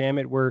plays with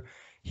Shamet where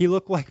he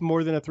looked like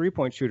more than a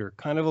 3-point shooter,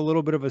 kind of a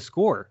little bit of a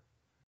scorer.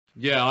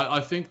 Yeah,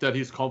 I think that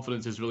his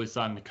confidence is really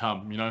starting to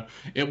come.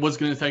 It was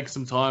going to take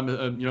some time,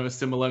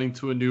 assimilating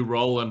to a new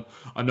role. And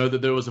I know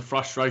that there was a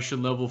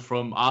frustration level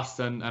from us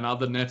and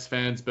other Nets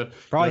fans, but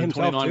probably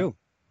himself too.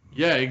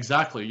 Yeah,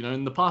 exactly.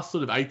 In the past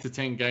sort of 8 to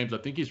 10 games, I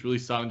think he's really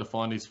starting to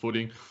find his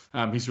footing.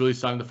 He's really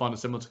starting to find a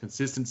semblance of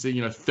consistency.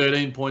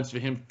 13 points for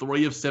him,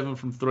 3 of 7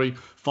 from 3,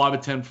 5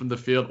 of 10 from the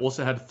field.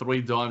 Also had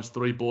 3 dimes,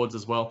 3 boards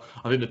as well.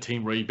 I think the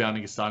team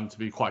rebounding is starting to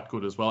be quite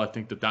good as well. I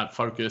think that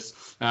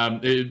focus,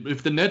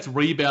 if the Nets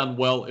rebound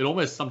well, it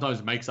almost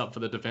sometimes makes up for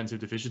the defensive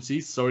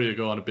deficiencies. Sorry to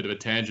go on a bit of a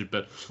tangent,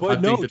 but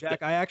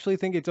Jack, I actually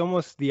think it's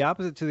almost the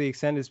opposite to the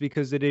extent, is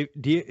because the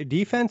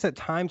defense at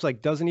times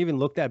doesn't even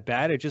look that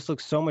bad. It just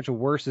looks so much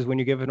worse when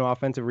you give an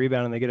offensive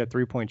rebound and they get a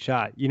 3-point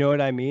shot. You know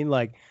what I mean?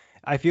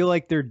 I feel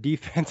like their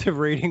defensive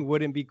rating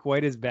wouldn't be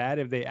quite as bad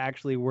if they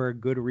actually were a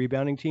good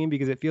rebounding team,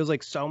 because it feels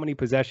like so many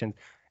possessions.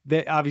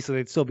 Obviously,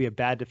 they'd still be a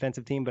bad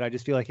defensive team, but I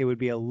just feel like it would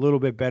be a little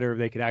bit better if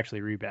they could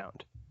actually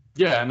rebound.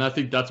 Yeah, and I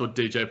think that's what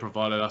DJ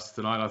provided us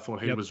tonight. I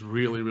thought he was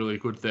really, really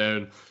good there,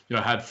 and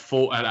had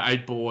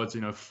 8 boards,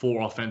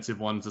 4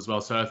 offensive ones as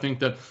well. So I think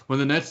that when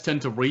the Nets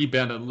tend to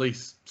rebound at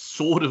least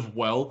sort of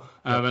well,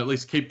 at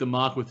least keep the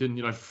mark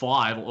within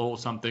 5 or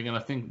something. And I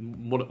think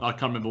I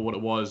can't remember what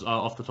it was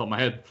off the top of my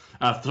head.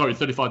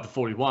 35 to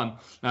 41,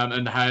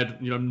 and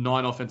had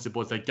 9 offensive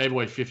boards. They gave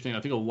away 15. I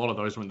think a lot of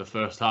those were in the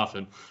first half,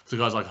 and so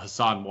guys like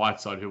Hassan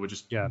Whiteside who were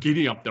just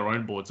giddy up their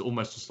own boards,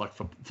 almost just like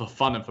for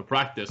fun and for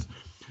practice.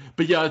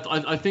 But yeah,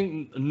 I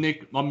think,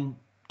 Nick, I'm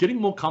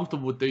getting more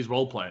comfortable with these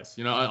role players.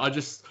 I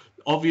just,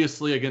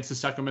 obviously against the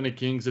Sacramento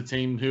Kings, a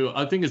team who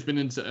I think has been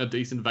in a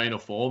decent vein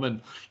of form, and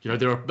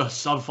they're a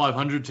sub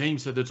 500 team,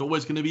 so there's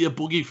always going to be a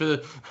boogie for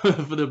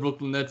the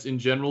Brooklyn Nets in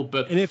general.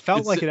 And it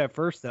felt like it at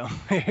first, though.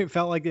 It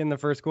felt like in the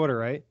first quarter,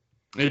 right?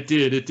 It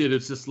did.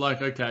 It's just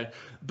like, okay,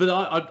 but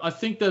I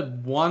think that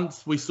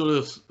once we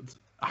sort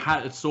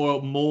of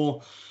saw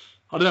more.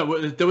 I don't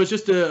know. There was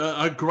just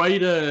a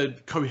greater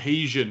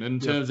cohesion in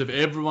terms of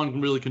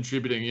everyone really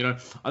contributing.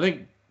 I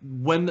think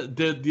when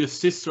the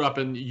assists are up,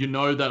 and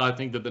that I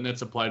think that the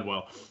Nets have played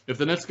well. If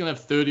the Nets are going to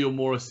have 30 or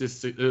more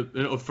assists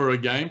for a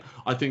game,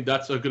 I think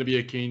that's going to be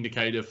a key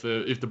indicator for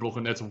if the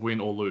Brooklyn Nets win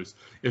or lose.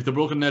 If the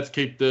Brooklyn Nets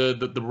keep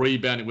the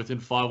rebounding within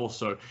 5 or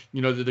so,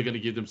 that they're going to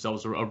give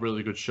themselves a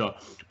really good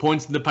shot.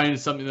 Points in the paint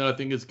is something that I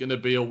think is going to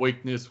be a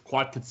weakness,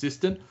 quite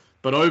consistent.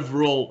 But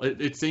overall,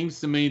 it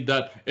seems to me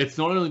that it's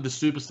not only the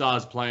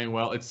superstars playing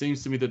well, it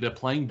seems to me that they're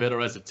playing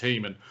better as a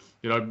team. And,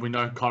 we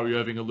know Kyrie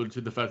Irving alluded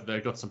to the fact that they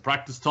got some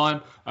practice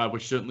time,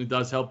 which certainly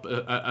does help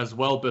as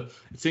well. But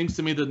it seems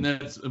to me that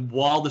Nets,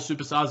 while the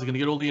superstars are going to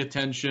get all the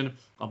attention,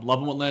 I'm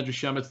loving what Landry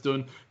Shamet's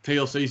doing.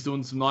 TLC's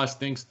doing some nice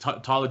things.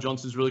 Tyler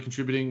Johnson's really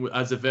contributing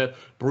as a vet.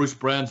 Bruce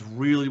Brown's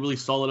really, really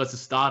solid as a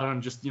starter,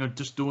 and just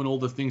doing all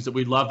the things that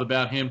we love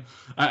about him.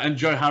 And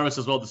Joe Harris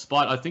as well,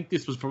 despite I think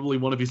this was probably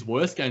one of his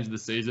worst games of the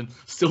season,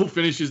 still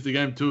finishes the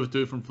game 2 of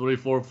 2 from 3,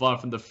 4 of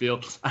 5 from the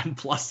field, and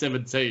plus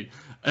 17.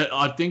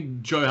 I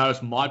think Joe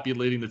Harris might be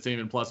leading the team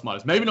in plus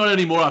minus. Maybe not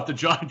anymore after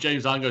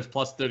James Harden goes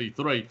plus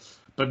 33.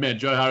 But man,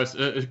 Joe Harris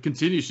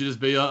continues to just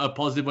be a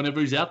positive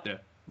whenever he's out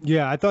there.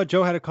 Yeah, I thought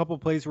Joe had a couple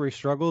plays where he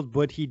struggled,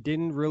 but he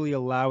didn't really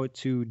allow it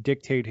to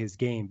dictate his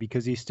game,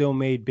 because he still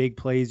made big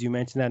plays. You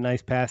mentioned that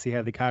nice pass he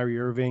had to Kyrie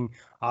Irving.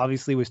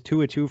 Obviously was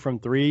 2 of 2 from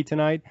 3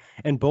 tonight,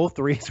 and both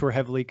threes were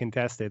heavily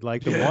contested.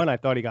 Like the one I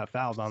thought he got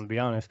fouled on, to be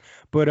honest.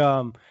 But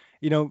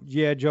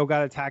Joe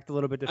got attacked a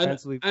little bit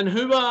defensively. And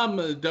who,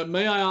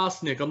 may I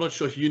ask, Nick, I'm not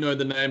sure if you know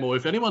the name, or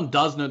if anyone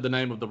does know the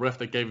name of the ref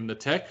that gave him the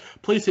tech,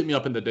 please hit me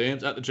up in the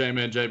DMs at the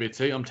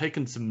JManJBT. I'm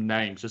taking some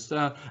names.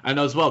 And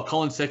as well,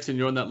 Colin Sexton,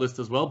 you're on that list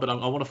as well, but I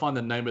want to find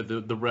the name of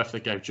the ref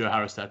that gave Joe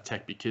Harris that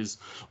tech, because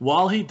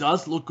while he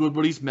does look good,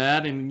 but he's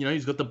mad, and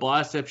he's got the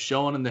biceps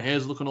showing and the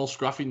hair's looking all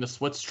scruffy and the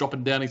sweat's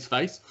dropping down his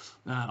face.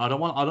 I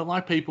don't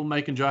like people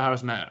making Joe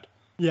Harris mad.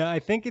 Yeah, I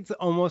think it's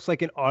almost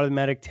like an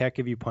automatic tech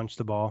if you punch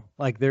the ball.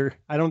 I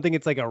don't think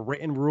it's like a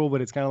written rule, but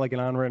it's kind of like an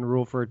unwritten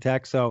rule for a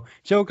tech. So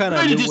Joe kind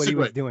of knew what he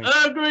was doing.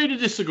 I agree to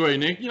disagree,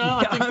 Nick.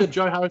 I think that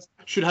Joe Harris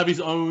should have his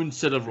own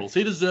set of rules.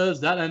 He deserves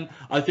that, and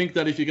I think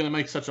that if you're going to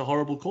make such a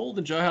horrible call,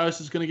 then Joe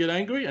Harris is going to get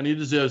angry, and he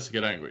deserves to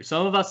get angry.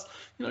 Some of us,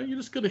 you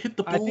just got to hit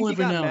the ball every now and then. I think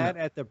he got mad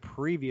at the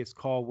previous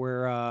call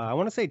where I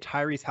want to say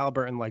Tyrese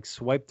Halliburton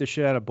swiped the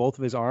shit out of both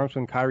of his arms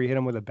when Kyrie hit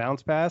him with a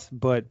bounce pass,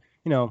 but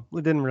it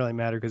didn't really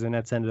matter because the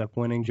Nets ended up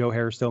winning. Joe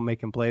Harris still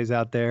making plays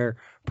out there.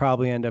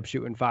 Probably end up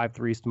shooting 5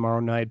 threes tomorrow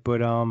night. But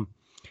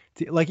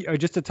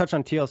just to touch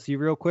on TLC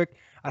real quick,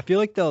 I feel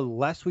like the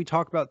less we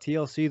talk about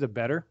TLC, the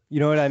better. You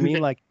know what I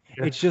mean?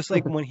 It's just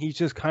like when he's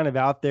just kind of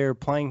out there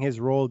playing his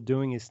role,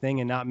 doing his thing,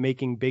 and not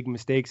making big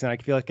mistakes. And I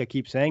feel like I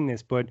keep saying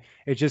this, but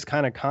it's just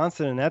kind of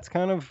constant, and that's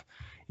kind of,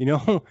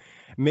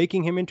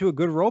 making him into a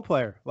good role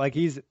player.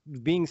 He's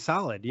being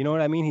solid. You know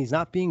what I mean? He's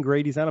not being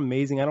great. He's not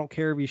amazing. I don't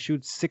care if he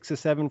shoots 6 of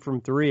 7 from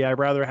 3. I'd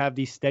rather have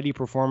these steady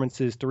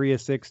performances, 3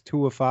 of 6,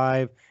 2 of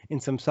 5, in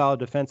some solid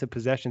defensive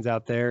possessions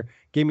out there.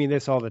 Give me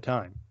this all the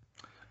time.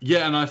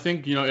 Yeah, and I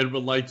think, it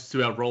relates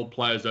to our role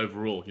players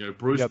overall.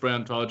 Bruce Yep.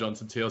 Brown, Tyler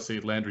Johnson,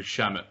 TLC, Landry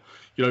Shamet.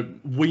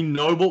 We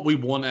know what we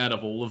want out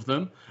of all of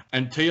them,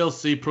 and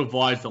TLC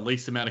provides the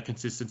least amount of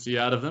consistency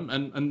out of them,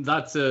 and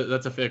that's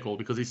a fair call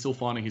because he's still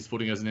finding his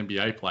footing as an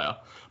NBA player.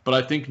 But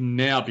I think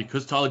now,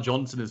 because Tyler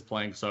Johnson is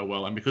playing so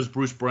well, and because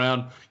Bruce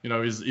Brown,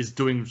 is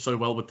doing so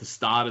well with the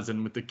starters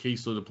and with the key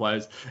sort of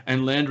players,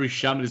 and Landry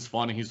Shamet is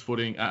finding his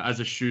footing as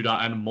a shooter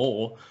and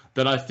more,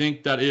 that I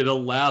think that it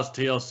allows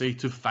TLC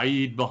to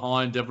fade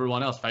behind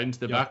everyone else, fade into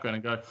the background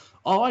and go,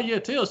 oh, yeah,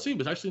 TLC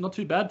was actually not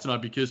too bad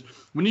tonight, because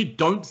when you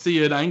don't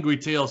see an angry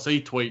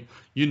TLC tweet,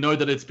 you know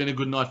that it's been a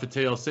good night for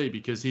TLC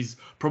because he's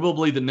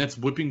probably the Nets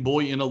whipping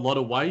boy in a lot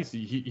of ways.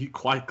 He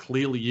quite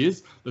clearly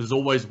is. There's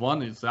always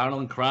one. It's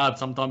Aaron Crabb.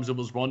 Sometimes it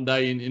was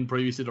Rondé in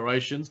previous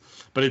iterations,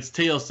 but it's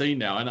TLC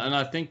now. And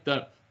I think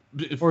that...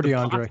 Or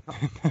DeAndre.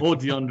 Or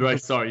DeAndre,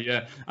 sorry,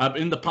 yeah.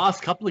 In the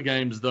past couple of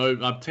games, though,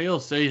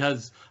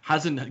 TLC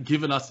hasn't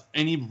given us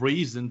any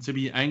reason to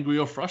be angry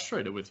or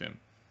frustrated with him.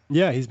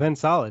 Yeah, he's been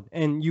solid.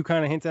 And you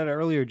kind of hinted at it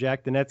earlier,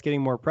 Jack, the Nets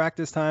getting more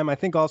practice time. I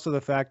think also the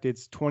fact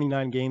it's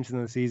 29 games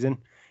in the season.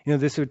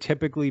 This would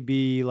typically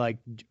be like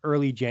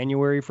early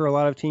January for a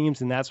lot of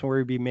teams, and that's when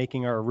we'd be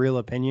making our real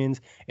opinions.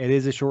 It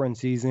is a shortened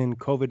season,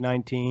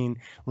 COVID-19,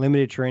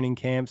 limited training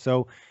camp.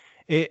 So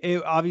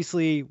it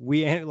obviously,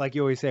 like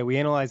you always say, we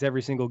analyze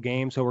every single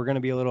game, so we're going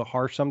to be a little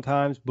harsh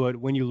sometimes. But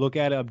when you look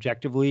at it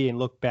objectively and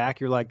look back,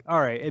 you're like,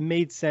 all right, it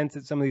made sense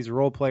that some of these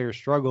role players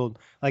struggled.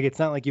 Like, it's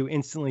not like you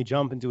instantly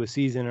jump into a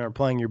season and are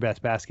playing your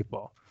best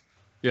basketball.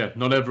 Yeah,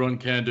 not everyone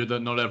can do that.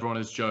 Not everyone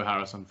is Joe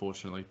Harris,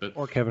 unfortunately.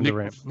 Or Kevin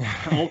Durant.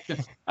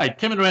 Hey,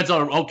 Kevin Durant's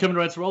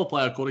a role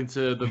player according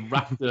to the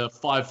Raptor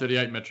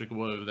 538 metric or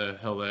whatever the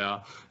hell they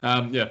are.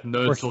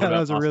 Nerds talking about that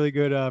was a really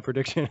good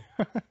prediction.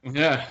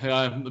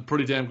 Yeah,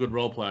 pretty damn good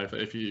role player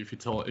if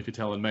you're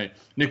telling me.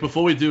 Nick,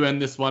 before we do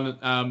end this one,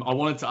 I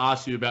wanted to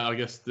ask you about, I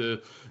guess,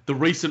 the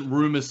recent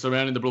rumors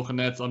surrounding the Brooklyn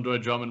Nets, Andre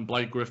Drummond,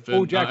 Blake Griffin.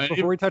 Oh, Jack,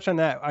 before we touch on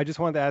that, I just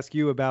wanted to ask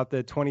you about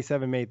the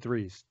 27 made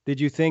threes.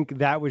 Did you think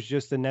that was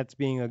just the Nets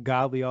being a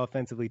godly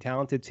offensively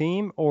talented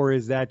team, or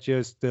is that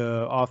just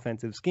the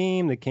offensive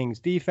scheme, the Kings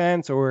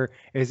defense, or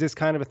is this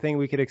kind of a thing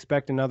we could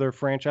expect another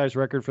franchise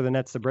record for the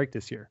Nets to break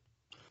this year?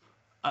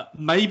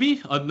 Maybe.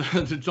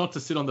 Not to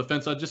sit on the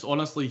fence. I just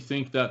honestly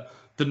think that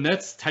the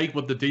Nets take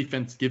what the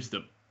defense gives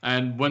them.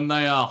 And when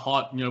they are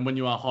hot, when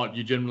you are hot,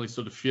 you generally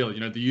sort of feel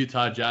it. The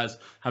Utah Jazz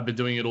have been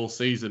doing it all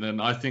season.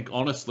 And I think,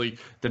 honestly,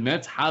 the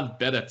Nets have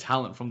better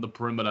talent from the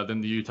perimeter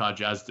than the Utah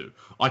Jazz do.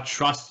 I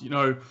trust,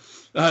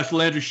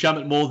 Landry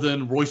Shamet more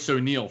than Royce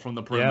O'Neal from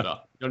the perimeter.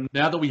 Yeah.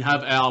 Now that we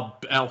have our,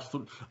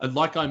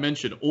 like I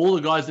mentioned, all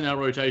the guys in our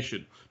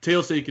rotation,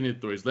 TLC can hit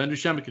threes, Landry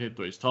Shamet can hit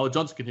threes, Tyler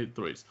Johnson can hit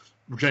threes,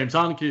 James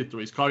Harden can hit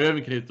threes, Kyrie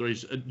Irving can hit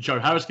threes, Joe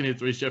Harris can hit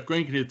threes, Jeff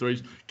Green can hit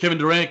threes, Kevin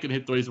Durant can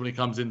hit threes when he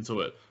comes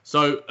into it.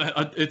 So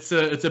it's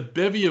a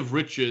bevy of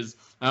riches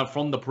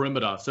from the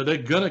perimeter. So they're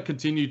going to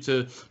continue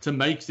to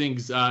make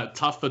things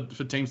tough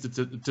for teams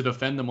to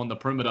defend them on the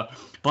perimeter.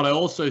 But I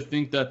also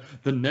think that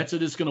the Nets are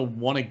just going to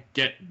want to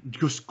get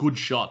just good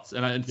shots.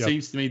 And it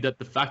seems to me that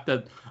the fact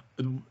that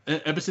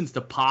ever since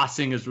the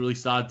passing has really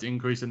started to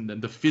increase and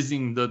the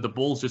fizzing, the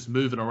ball's just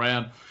moving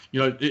around,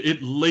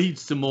 it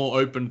leads to more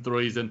open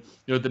threes. And,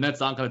 the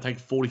Nets aren't going to take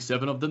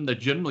 47 of them. They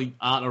generally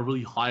aren't a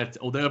really high,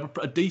 or they're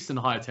a decent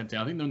high attempt.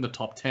 I think they're in the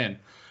top 10.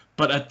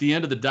 But at the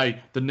end of the day,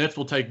 the Nets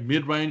will take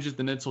mid-ranges.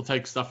 The Nets will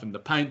take stuff in the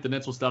paint. The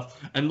Nets will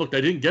stuff. And look,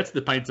 they didn't get to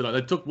the paint tonight.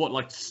 They took,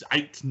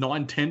 8,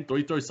 9, 10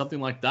 free throws, something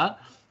like that.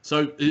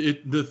 So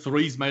the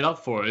threes made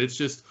up for it. It's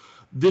just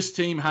this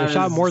team has... They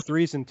shot more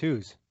threes than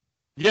twos.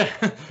 Yeah,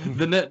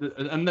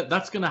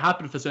 that's going to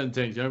happen for certain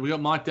teams. We got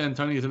Mike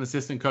D'Antoni as an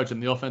assistant coach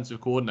and the offensive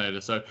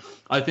coordinator. So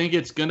I think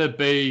it's going to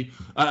be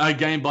a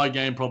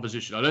game-by-game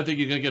proposition. I don't think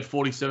you're going to get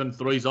 47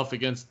 threes off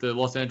against the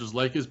Los Angeles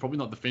Lakers, probably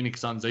not the Phoenix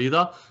Suns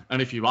either.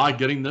 And if you are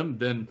getting them,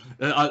 then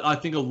I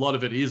think a lot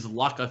of it is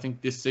luck. I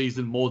think this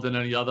season, more than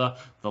any other,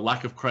 the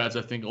lack of crowds,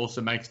 I think, also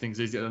makes things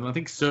easier. And I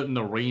think certain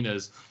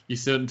arenas, you're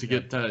certain to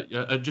get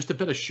just a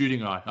better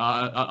shooting eye.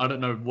 I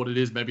don't know what it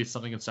is. Maybe it's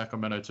something in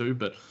Sacramento too,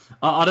 but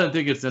I don't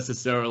think it's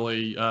necessarily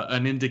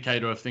an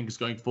indicator of things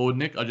going forward,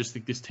 Nick. I just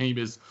think this team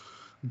is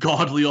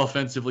godly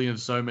offensively in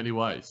so many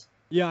ways.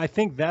 Yeah, I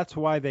think that's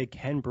why they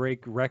can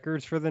break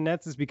records for the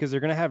Nets, is because they're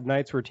going to have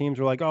nights where teams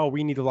are like, oh,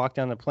 we need to lock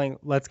down the play.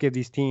 Let's give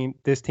this team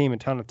a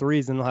ton of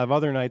threes. And they'll have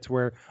other nights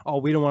where, oh,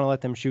 we don't want to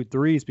let them shoot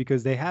threes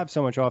because they have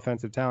so much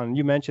offensive talent. And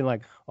you mentioned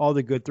like all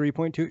the good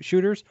 3-point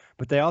shooters,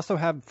 but they also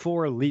have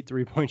 4 elite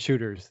 3-point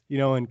shooters,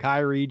 and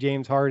Kyrie,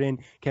 James Harden,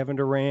 Kevin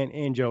Durant,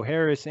 and Joe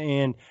Harris.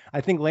 And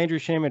I think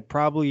Landry Shamet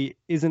probably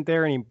isn't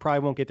there, and he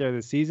probably won't get there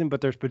this season, but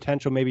there's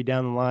potential maybe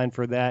down the line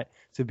for that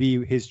to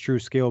be his true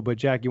skill. But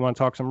Jack, you want to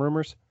talk some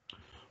rumors?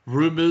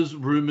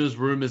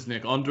 Rumors,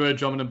 Nick. Andre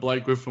Drummond and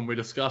Blake Griffin, we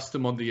discussed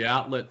them on the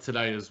outlet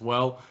today as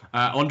well.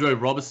 Andre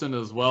Robertson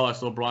as well. I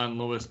saw Brian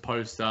Lewis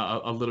post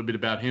a little bit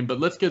about him. But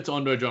let's get to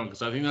Andre Drummond,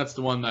 because I think that's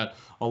the one that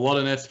a lot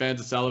of Nets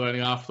fans are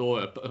salivating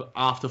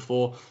after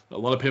for. A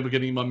lot of people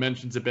getting my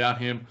mentions about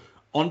him.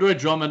 Andre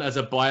Drummond as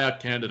a buyout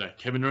candidate.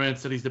 Kevin Durant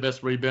said he's the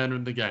best rebounder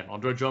in the game.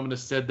 Andre Drummond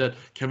has said that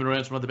Kevin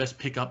Durant's one of the best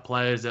pickup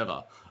players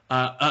ever.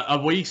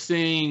 Are we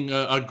seeing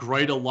a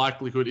greater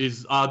likelihood?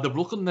 Is the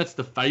Brooklyn Nets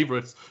the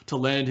favorites to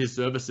land his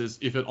services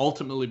if it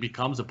ultimately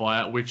becomes a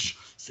buyout, which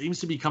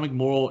seems to be becoming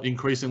more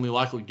increasingly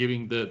likely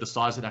given the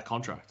size of that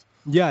contract?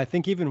 Yeah, I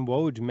think even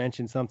Woj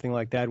mentioned something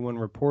like that when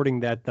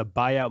reporting that the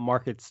buyout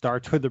market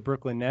starts with the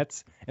Brooklyn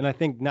Nets. And I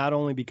think not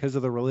only because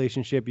of the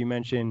relationship you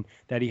mentioned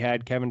that he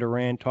had Kevin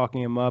Durant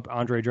talking him up,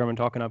 Andre Drummond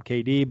talking up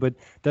KD, but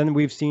then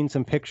we've seen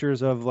some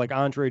pictures of like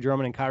Andre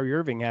Drummond and Kyrie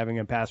Irving having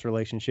a past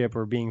relationship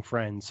or being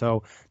friends.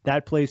 So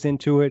that plays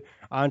into it.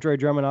 Andre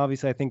Drummond,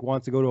 obviously, I think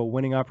wants to go to a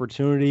winning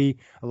opportunity.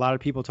 A lot of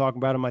people talk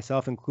about him,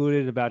 myself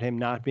included, about him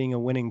not being a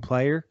winning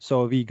player.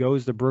 So if he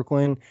goes to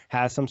Brooklyn,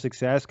 has some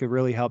success, could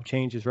really help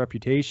change his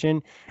reputation.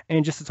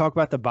 And just to talk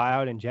about the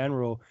buyout in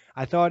general,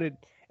 I thought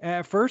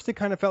at first it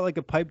kind of felt like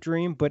a pipe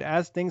dream, but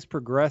as things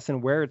progress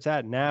and where it's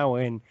at now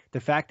and the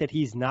fact that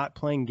he's not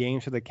playing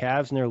games for the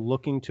Cavs and they're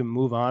looking to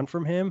move on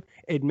from him,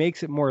 it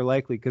makes it more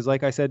likely. Because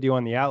like I said to you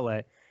on the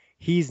outlet,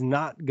 he's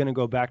not going to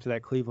go back to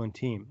that Cleveland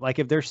team. Like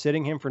if they're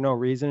sitting him for no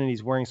reason and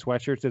he's wearing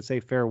sweatshirts that say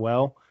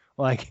farewell,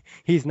 like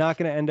he's not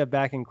going to end up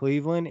back in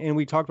Cleveland. And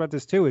we talked about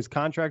this too, his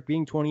contract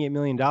being $28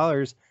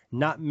 million.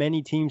 Not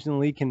many teams in the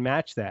league can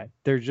match that.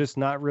 There's just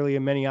not really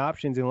many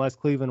options unless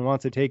Cleveland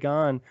wants to take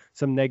on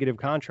some negative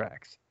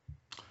contracts.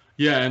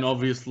 Yeah, and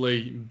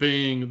obviously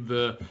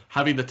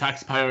having the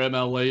taxpayer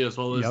MLE as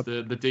well as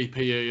the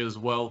DPE as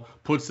well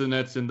puts the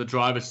Nets in the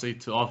driver's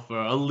seat to offer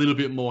a little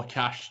bit more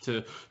cash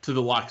to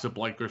the likes of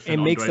Blake Griffin.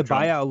 It makes the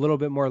buyout a little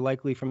bit more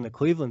likely from the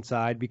Cleveland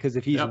side because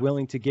if he's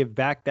willing to give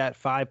back that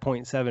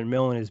 $5.7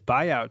 million in his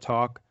buyout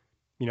talk,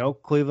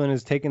 Cleveland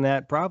is taking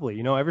that probably.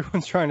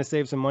 Everyone's trying to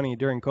save some money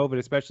during COVID,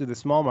 especially the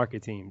small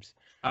market teams.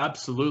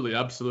 Absolutely.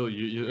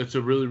 It's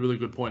a really, really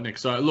good point, Nick.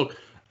 So look,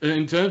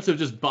 in terms of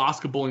just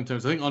basketball, I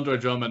think Andre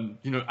Drummond,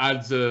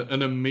 adds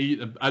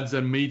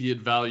immediate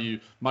value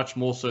much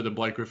more so than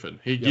Blake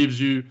Griffin. He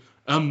gives you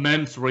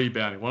immense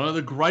rebounding. One of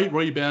the great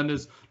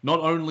rebounders,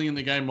 not only in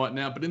the game right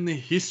now, but in the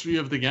history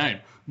of the game.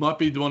 Might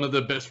be one of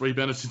the best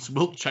rebounders since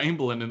Wilt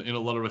Chamberlain in a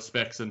lot of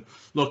respects. And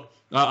look,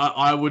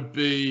 I would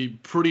be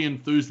pretty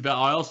enthused about.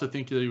 I also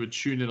think that he would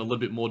tune in a little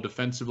bit more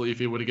defensively if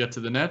he were to get to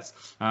the Nets.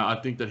 I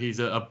think that he's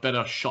a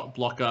better shot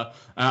blocker,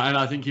 and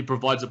I think he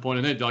provides a point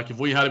in it. Like if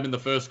we had him in the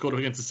first quarter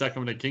against the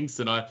Sacramento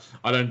Kingston, I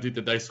don't think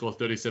that they score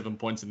 37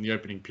 points in the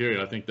opening period.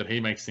 I think that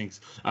he makes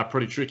things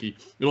pretty tricky.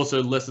 It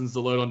also lessens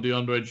the load on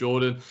DeAndre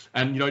Jordan,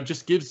 and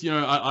just gives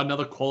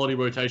another quality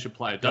rotation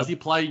player. Does he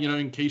play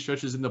in key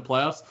stretches in the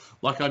playoffs?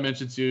 Like I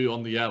mentioned to you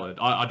on the outlet,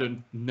 I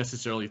don't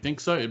necessarily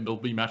think so. It will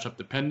be matchup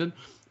dependent.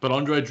 But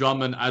Andre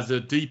Drummond, as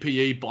a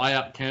DPE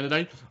buyout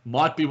candidate,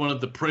 might be one of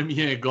the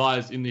premier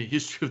guys in the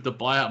history of the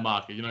buyout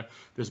market.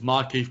 There's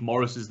Markieff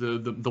Morris is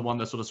the one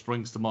that sort of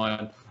springs to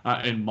mind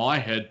in my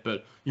head.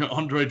 But,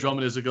 Andre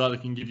Drummond is a guy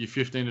that can give you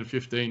 15 and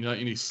 15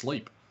 in his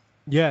sleep.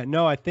 Yeah,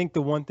 no, I think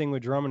the one thing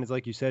with Drummond is,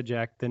 like you said,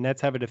 Jack, the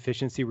Nets have a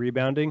deficiency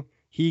rebounding.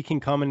 He can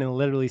come in and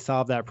literally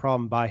solve that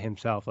problem by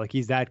himself. Like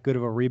he's that good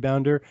of a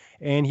rebounder,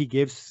 and he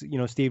gives,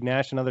 Steve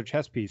Nash another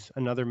chess piece,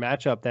 another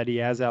matchup that he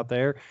has out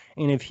there.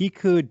 And if he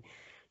could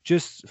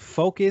just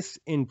focus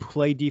and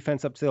play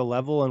defense up to the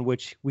level in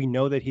which we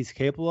know that he's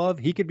capable of,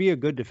 he could be a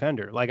good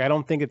defender. Like, I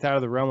don't think it's out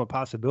of the realm of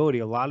possibility.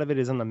 A lot of it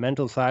is on the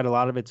mental side, a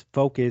lot of it's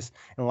focus,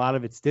 and a lot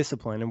of it's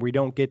discipline. And we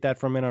don't get that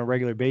from him on a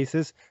regular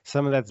basis.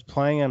 Some of that's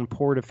playing on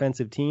poor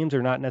defensive teams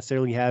or not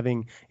necessarily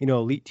having,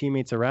 elite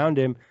teammates around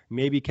him.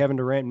 Maybe Kevin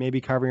Durant, maybe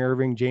Kyrie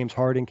Irving, James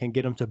Harden can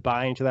get him to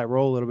buy into that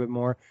role a little bit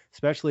more,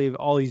 especially if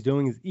all he's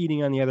doing is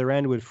eating on the other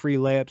end with free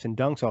layups and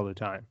dunks all the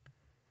time.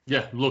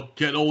 Yeah, look,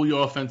 get all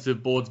your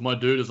offensive boards, my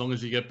dude, as long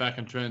as you get back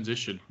in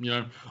transition.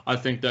 I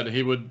think that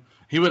he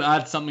would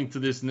add something to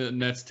this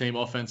Nets team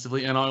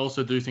offensively, and I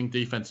also do think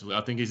defensively.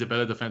 I think he's a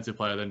better defensive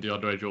player than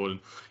DeAndre Jordan.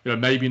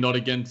 Maybe not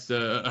against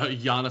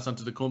Giannis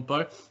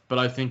Antetokounmpo, but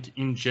I think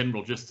in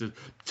general, just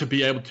to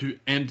be able to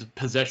end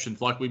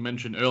possessions, like we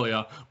mentioned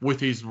earlier, with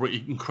his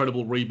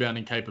incredible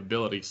rebounding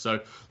capability.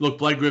 So, look,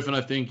 Blake Griffin,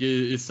 I think,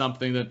 is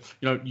something that,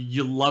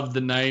 you love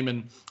the name,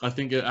 and I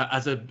think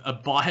as a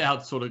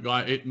buyout sort of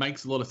guy, it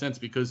makes a lot of sense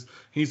because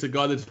he's a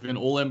guy that's been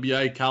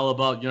all-NBA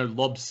caliber,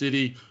 Lob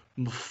City,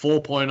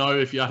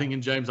 4.0 if you're adding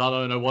in James. I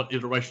don't know what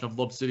iteration of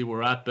Lob City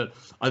we're at, but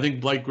I think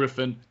Blake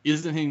Griffin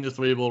isn't hitting the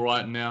three ball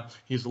right now.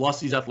 He's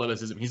lost his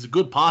athleticism. He's a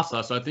good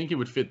passer, so I think he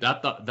would fit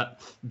that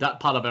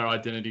part of our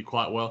identity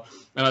quite well.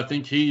 And I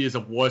think he is a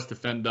worse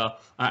defender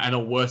and a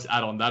worse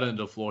add on that end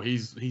of the floor.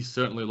 He's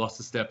certainly lost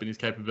a step in his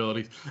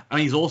capabilities,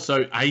 and he's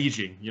also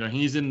aging.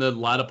 He's in the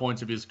latter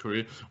points of his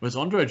career, whereas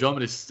Andre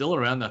Drummond is still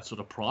around that sort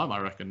of prime, I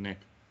reckon, Nick.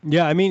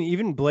 Yeah, I mean,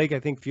 even Blake, I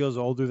think, feels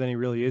older than he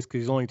really is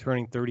because he's only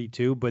turning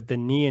 32, but the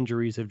knee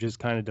injuries have just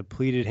kind of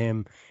depleted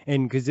him.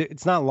 And because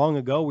it's not long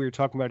ago, we were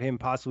talking about him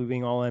possibly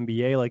being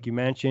all-NBA, like you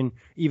mentioned,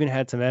 even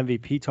had some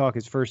MVP talk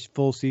his first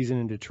full season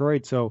in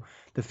Detroit. So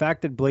the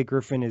fact that Blake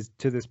Griffin is,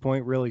 to this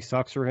point, really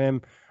sucks for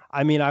him.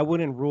 I mean, I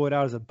wouldn't rule it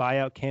out as a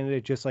buyout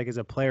candidate, just like as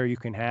a player you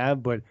can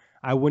have, but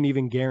I wouldn't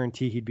even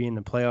guarantee he'd be in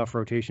the playoff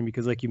rotation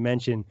because, like you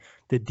mentioned,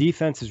 the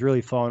defense has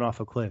really fallen off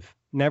a cliff.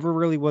 Never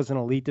really was an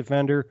elite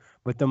defender,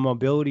 but the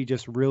mobility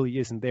just really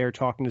isn't there.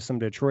 Talking to some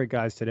Detroit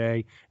guys today,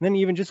 and then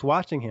even just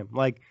watching him,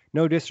 like,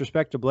 no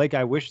disrespect to Blake,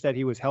 I wish that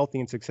he was healthy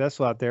and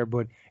successful out there,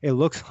 but it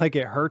looks like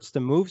it hurts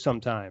to move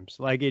sometimes.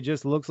 Like, it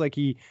just looks like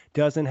he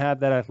doesn't have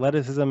that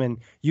athleticism. And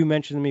you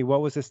mentioned to me, what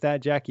was the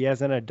stat, Jack? He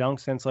hasn't had a dunk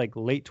since like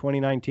late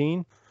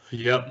 2019.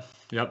 Yep.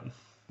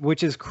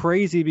 Which is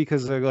crazy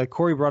because, like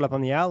Corey brought up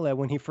on the outlet,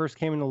 when he first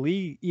came in the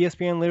league,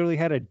 ESPN literally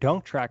had a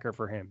dunk tracker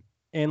for him.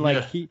 And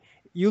like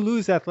you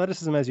lose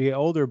athleticism as you get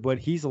older, but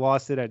he's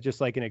lost it at just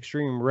like an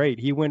extreme rate.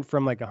 He went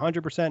from like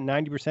 100%,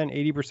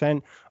 90%,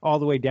 80%, all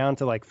the way down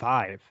to like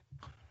 5.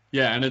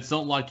 Yeah, and it's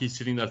not like he's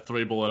hitting that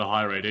three ball at a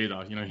high rate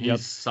either. You know,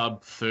 he's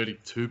sub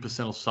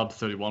 32% or sub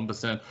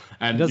 31%.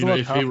 And he doesn't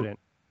look confident.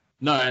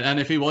 And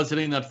if he was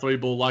hitting that three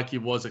ball like he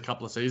was a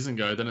couple of seasons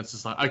ago, then it's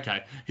just like,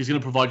 okay, he's going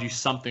to provide you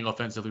something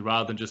offensively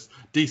rather than just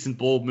decent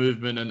ball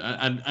movement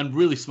and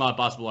really smart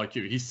basketball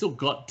IQ. He's still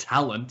got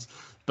talent,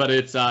 but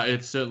it's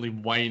certainly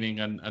waning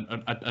and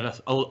at an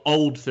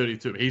old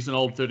 32. He's an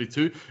old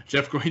 32.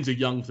 Jeff Green's a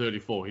young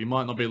 34. He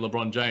might not be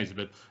LeBron James,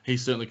 but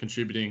he's certainly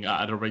contributing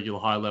at a regular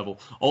high level.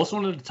 I also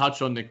wanted to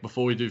touch on, Nick,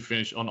 before we do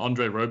finish, on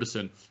Andre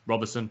Roberson,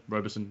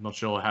 not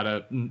sure how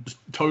to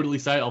totally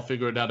say it. I'll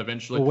figure it out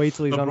eventually. We'll wait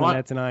till he's on the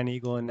Nets and Iron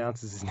Eagle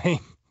announces his name.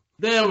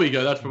 There we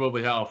go. That's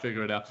probably how I'll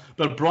figure it out.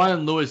 But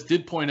Brian Lewis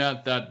did point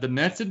out that the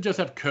Nets didn't just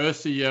have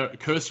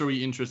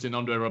cursory interest in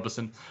Andre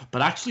Roberson,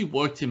 but actually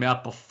worked him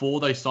out before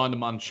they signed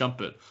Iman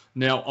Shumpert.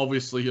 Now,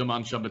 obviously,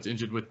 Iman Shumpert's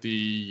injured with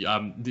the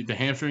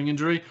hamstring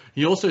injury.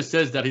 He also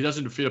says that he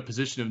doesn't fit a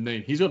position of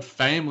need. He's got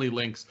family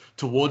links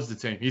towards the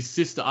team. His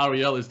sister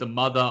Ariel is the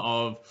mother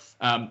of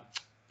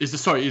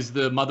is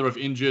the mother of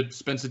injured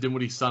Spencer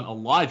Dinwiddie's son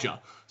Elijah.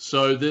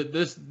 So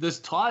there's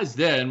ties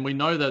there, and we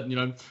know that, you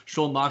know,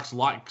 Sean Marks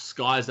likes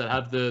guys that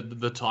have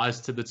the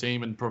ties to the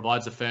team and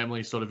provides a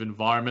family sort of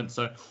environment.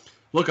 So,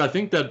 look, I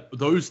think that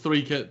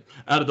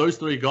out of those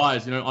three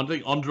guys, you know, I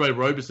think Andre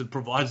Roberson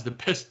provides the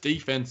best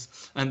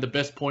defense and the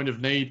best point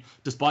of need,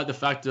 despite the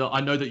fact that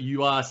I know that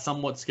you are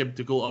somewhat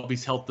skeptical of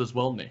his health as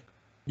well, Nick.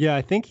 Yeah,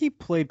 I think he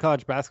played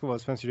college basketball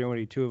with Spencer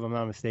Dinwiddie too, if I'm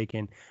not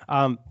mistaken.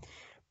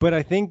 But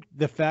I think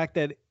the fact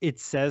that it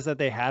says that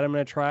they had him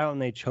in a tryout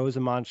and they chose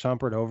Iman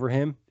Shumpert over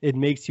him, it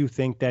makes you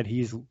think that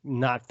he's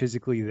not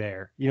physically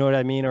there. You know what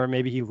I mean? Or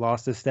maybe he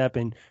lost a step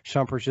and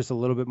Shumpert's just a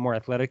little bit more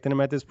athletic than him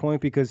at this point,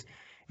 because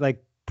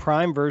like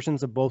prime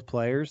versions of both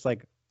players,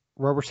 like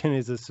Roberson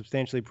is a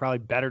substantially probably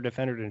better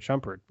defender than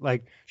Shumpert.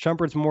 Like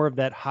Shumpert's more of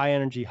that high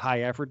energy,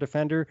 high effort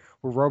defender,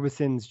 where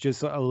Roberson's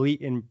just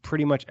elite in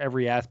pretty much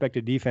every aspect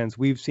of defense.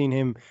 We've seen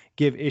him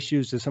give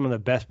issues to some of the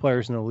best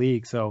players in the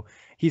league. So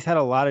he's had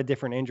a lot of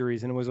different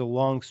injuries, and it was a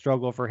long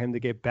struggle for him to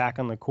get back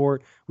on the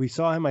court. We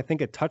saw him, I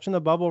think, a touch in the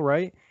bubble,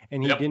 right?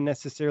 And he didn't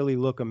necessarily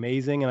look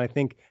amazing. And I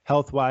think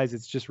health-wise,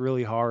 it's just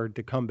really hard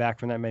to come back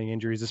from that many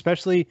injuries,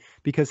 especially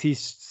because he's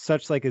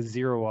such like a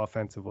zero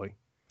offensively.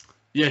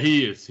 Yeah,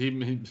 he is. He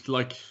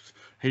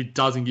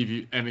doesn't give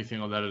you anything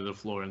on that end of the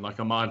floor. And like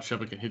Iman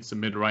Shumpert can hit some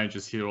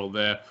mid-ranges here or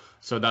there.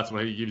 So that's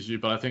what he gives you.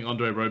 But I think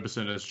Andre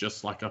Roberson is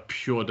just like a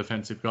pure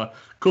defensive guy.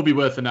 Could be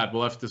worth an ad.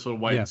 We'll have to sort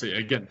of wait and see.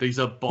 Again, these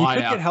are buyout.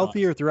 He could get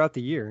healthier throughout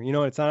the year. You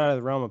know, it's not out of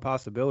the realm of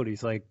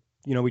possibilities. Like,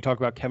 you know, we talk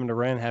about Kevin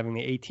Durant having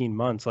the 18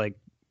 months. Like,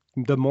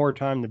 the more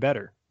time, the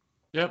better.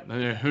 Yep,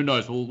 who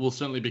knows? We'll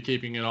certainly be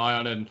keeping an eye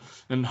on it,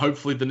 and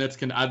hopefully the Nets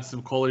can add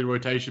some quality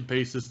rotation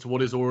pieces to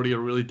what is already a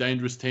really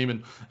dangerous team.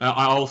 And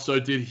I also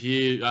did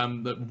hear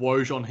that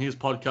Woj on his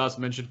podcast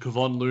mentioned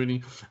Kevon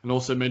Looney and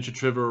also mentioned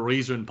Trevor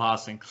Ariza in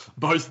passing.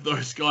 Both of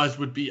those guys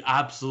would be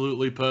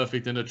absolutely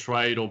perfect in a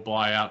trade or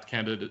buyout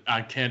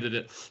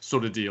candidate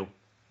sort of deal.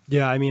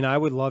 Yeah, I mean, I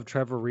would love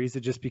Trevor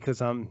Ariza just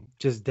because I'm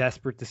just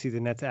desperate to see the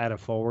Nets add a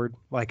forward.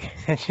 Like,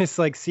 it's just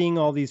like seeing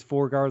all these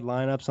 4-guard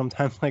lineups,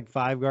 sometimes like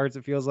 5 guards,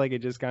 it feels like it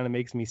just kind of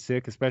makes me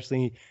sick,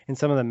 especially in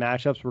some of the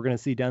matchups we're going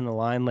to see down the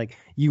line. Like,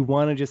 you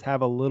want to just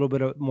have a little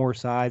bit of more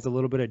size, a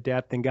little bit of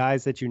depth, and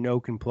guys that you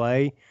know can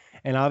play.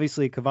 And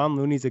obviously, Kevon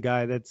Looney's a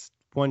guy that's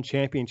won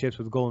championships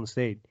with Golden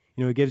State.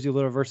 You know, he gives you a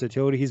little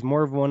versatility. He's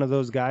more of one of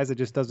those guys that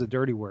just does the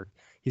dirty work.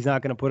 He's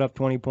not going to put up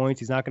 20 points.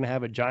 He's not going to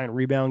have a giant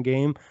rebound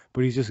game,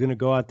 but he's just going to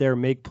go out there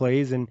and make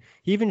plays. And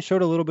he even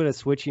showed a little bit of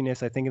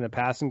switchiness, I think, in the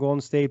past in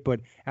Golden State.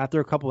 But after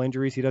a couple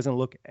injuries, he doesn't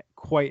look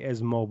quite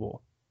as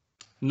mobile.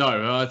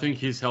 No, I think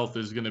his health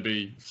is going to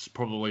be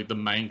probably the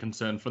main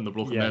concern from the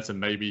Brooklyn Nets,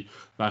 and maybe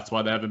that's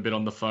why they haven't been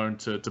on the phone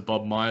to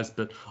Bob Myers.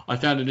 But I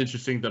found it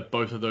interesting that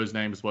both of those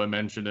names were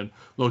mentioned. And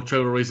look,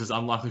 Trevor Ariza is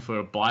unlikely for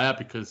a buyout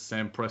because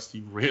Sam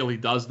Presti rarely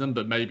does them,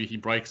 but maybe he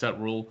breaks that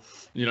rule,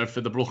 you know,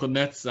 for the Brooklyn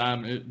Nets.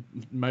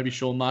 Maybe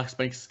Sean Marks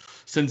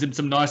sends him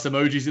some nice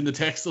emojis in the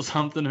text or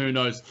something. Who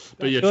knows?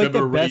 But yeah, I feel like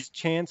the best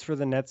chance for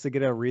the Nets to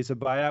get a Ariza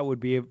buyout would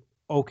be if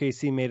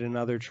OKC made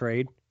another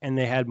trade and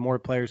they had more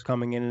players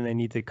coming in and they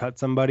need to cut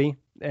somebody,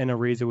 and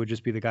Ariza would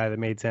just be the guy that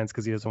made sense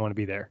because he doesn't want to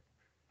be there.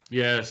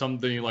 Yeah,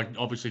 something like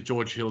obviously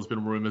George Hill has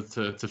been rumored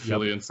to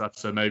Philly and such.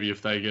 So maybe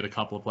if they get a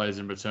couple of players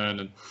in return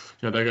and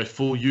they go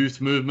full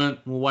youth movement,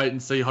 we'll wait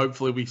and see.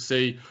 Hopefully we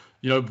see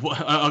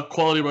a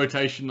quality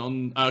rotation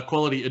on a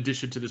quality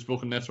addition to this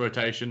Brooklyn Nets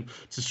rotation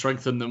to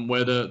strengthen them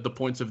where the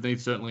points of need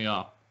certainly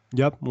are.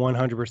 Yep,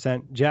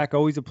 100%. Jack,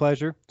 always a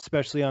pleasure,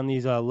 especially on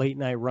these late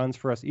night runs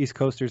for us East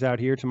Coasters out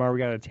here. Tomorrow we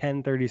got a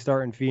 10:30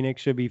 start in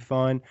Phoenix. Should be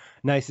fun.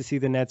 Nice to see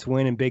the Nets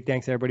win, and big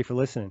thanks to everybody for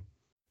listening.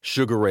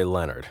 Sugar Ray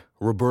Leonard,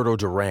 Roberto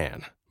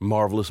Duran,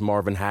 Marvelous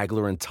Marvin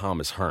Hagler, and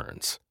Thomas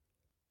Hearns.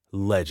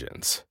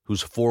 Legends,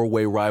 whose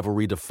four-way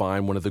rivalry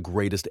defined one of the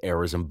greatest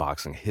eras in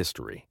boxing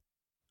history.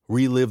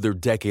 Relive their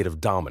decade of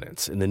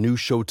dominance in the new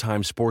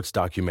Showtime sports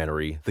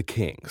documentary, The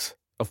Kings,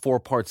 a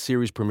 4-part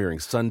series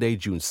premiering Sunday,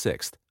 June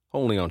 6th,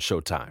 only on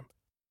Showtime.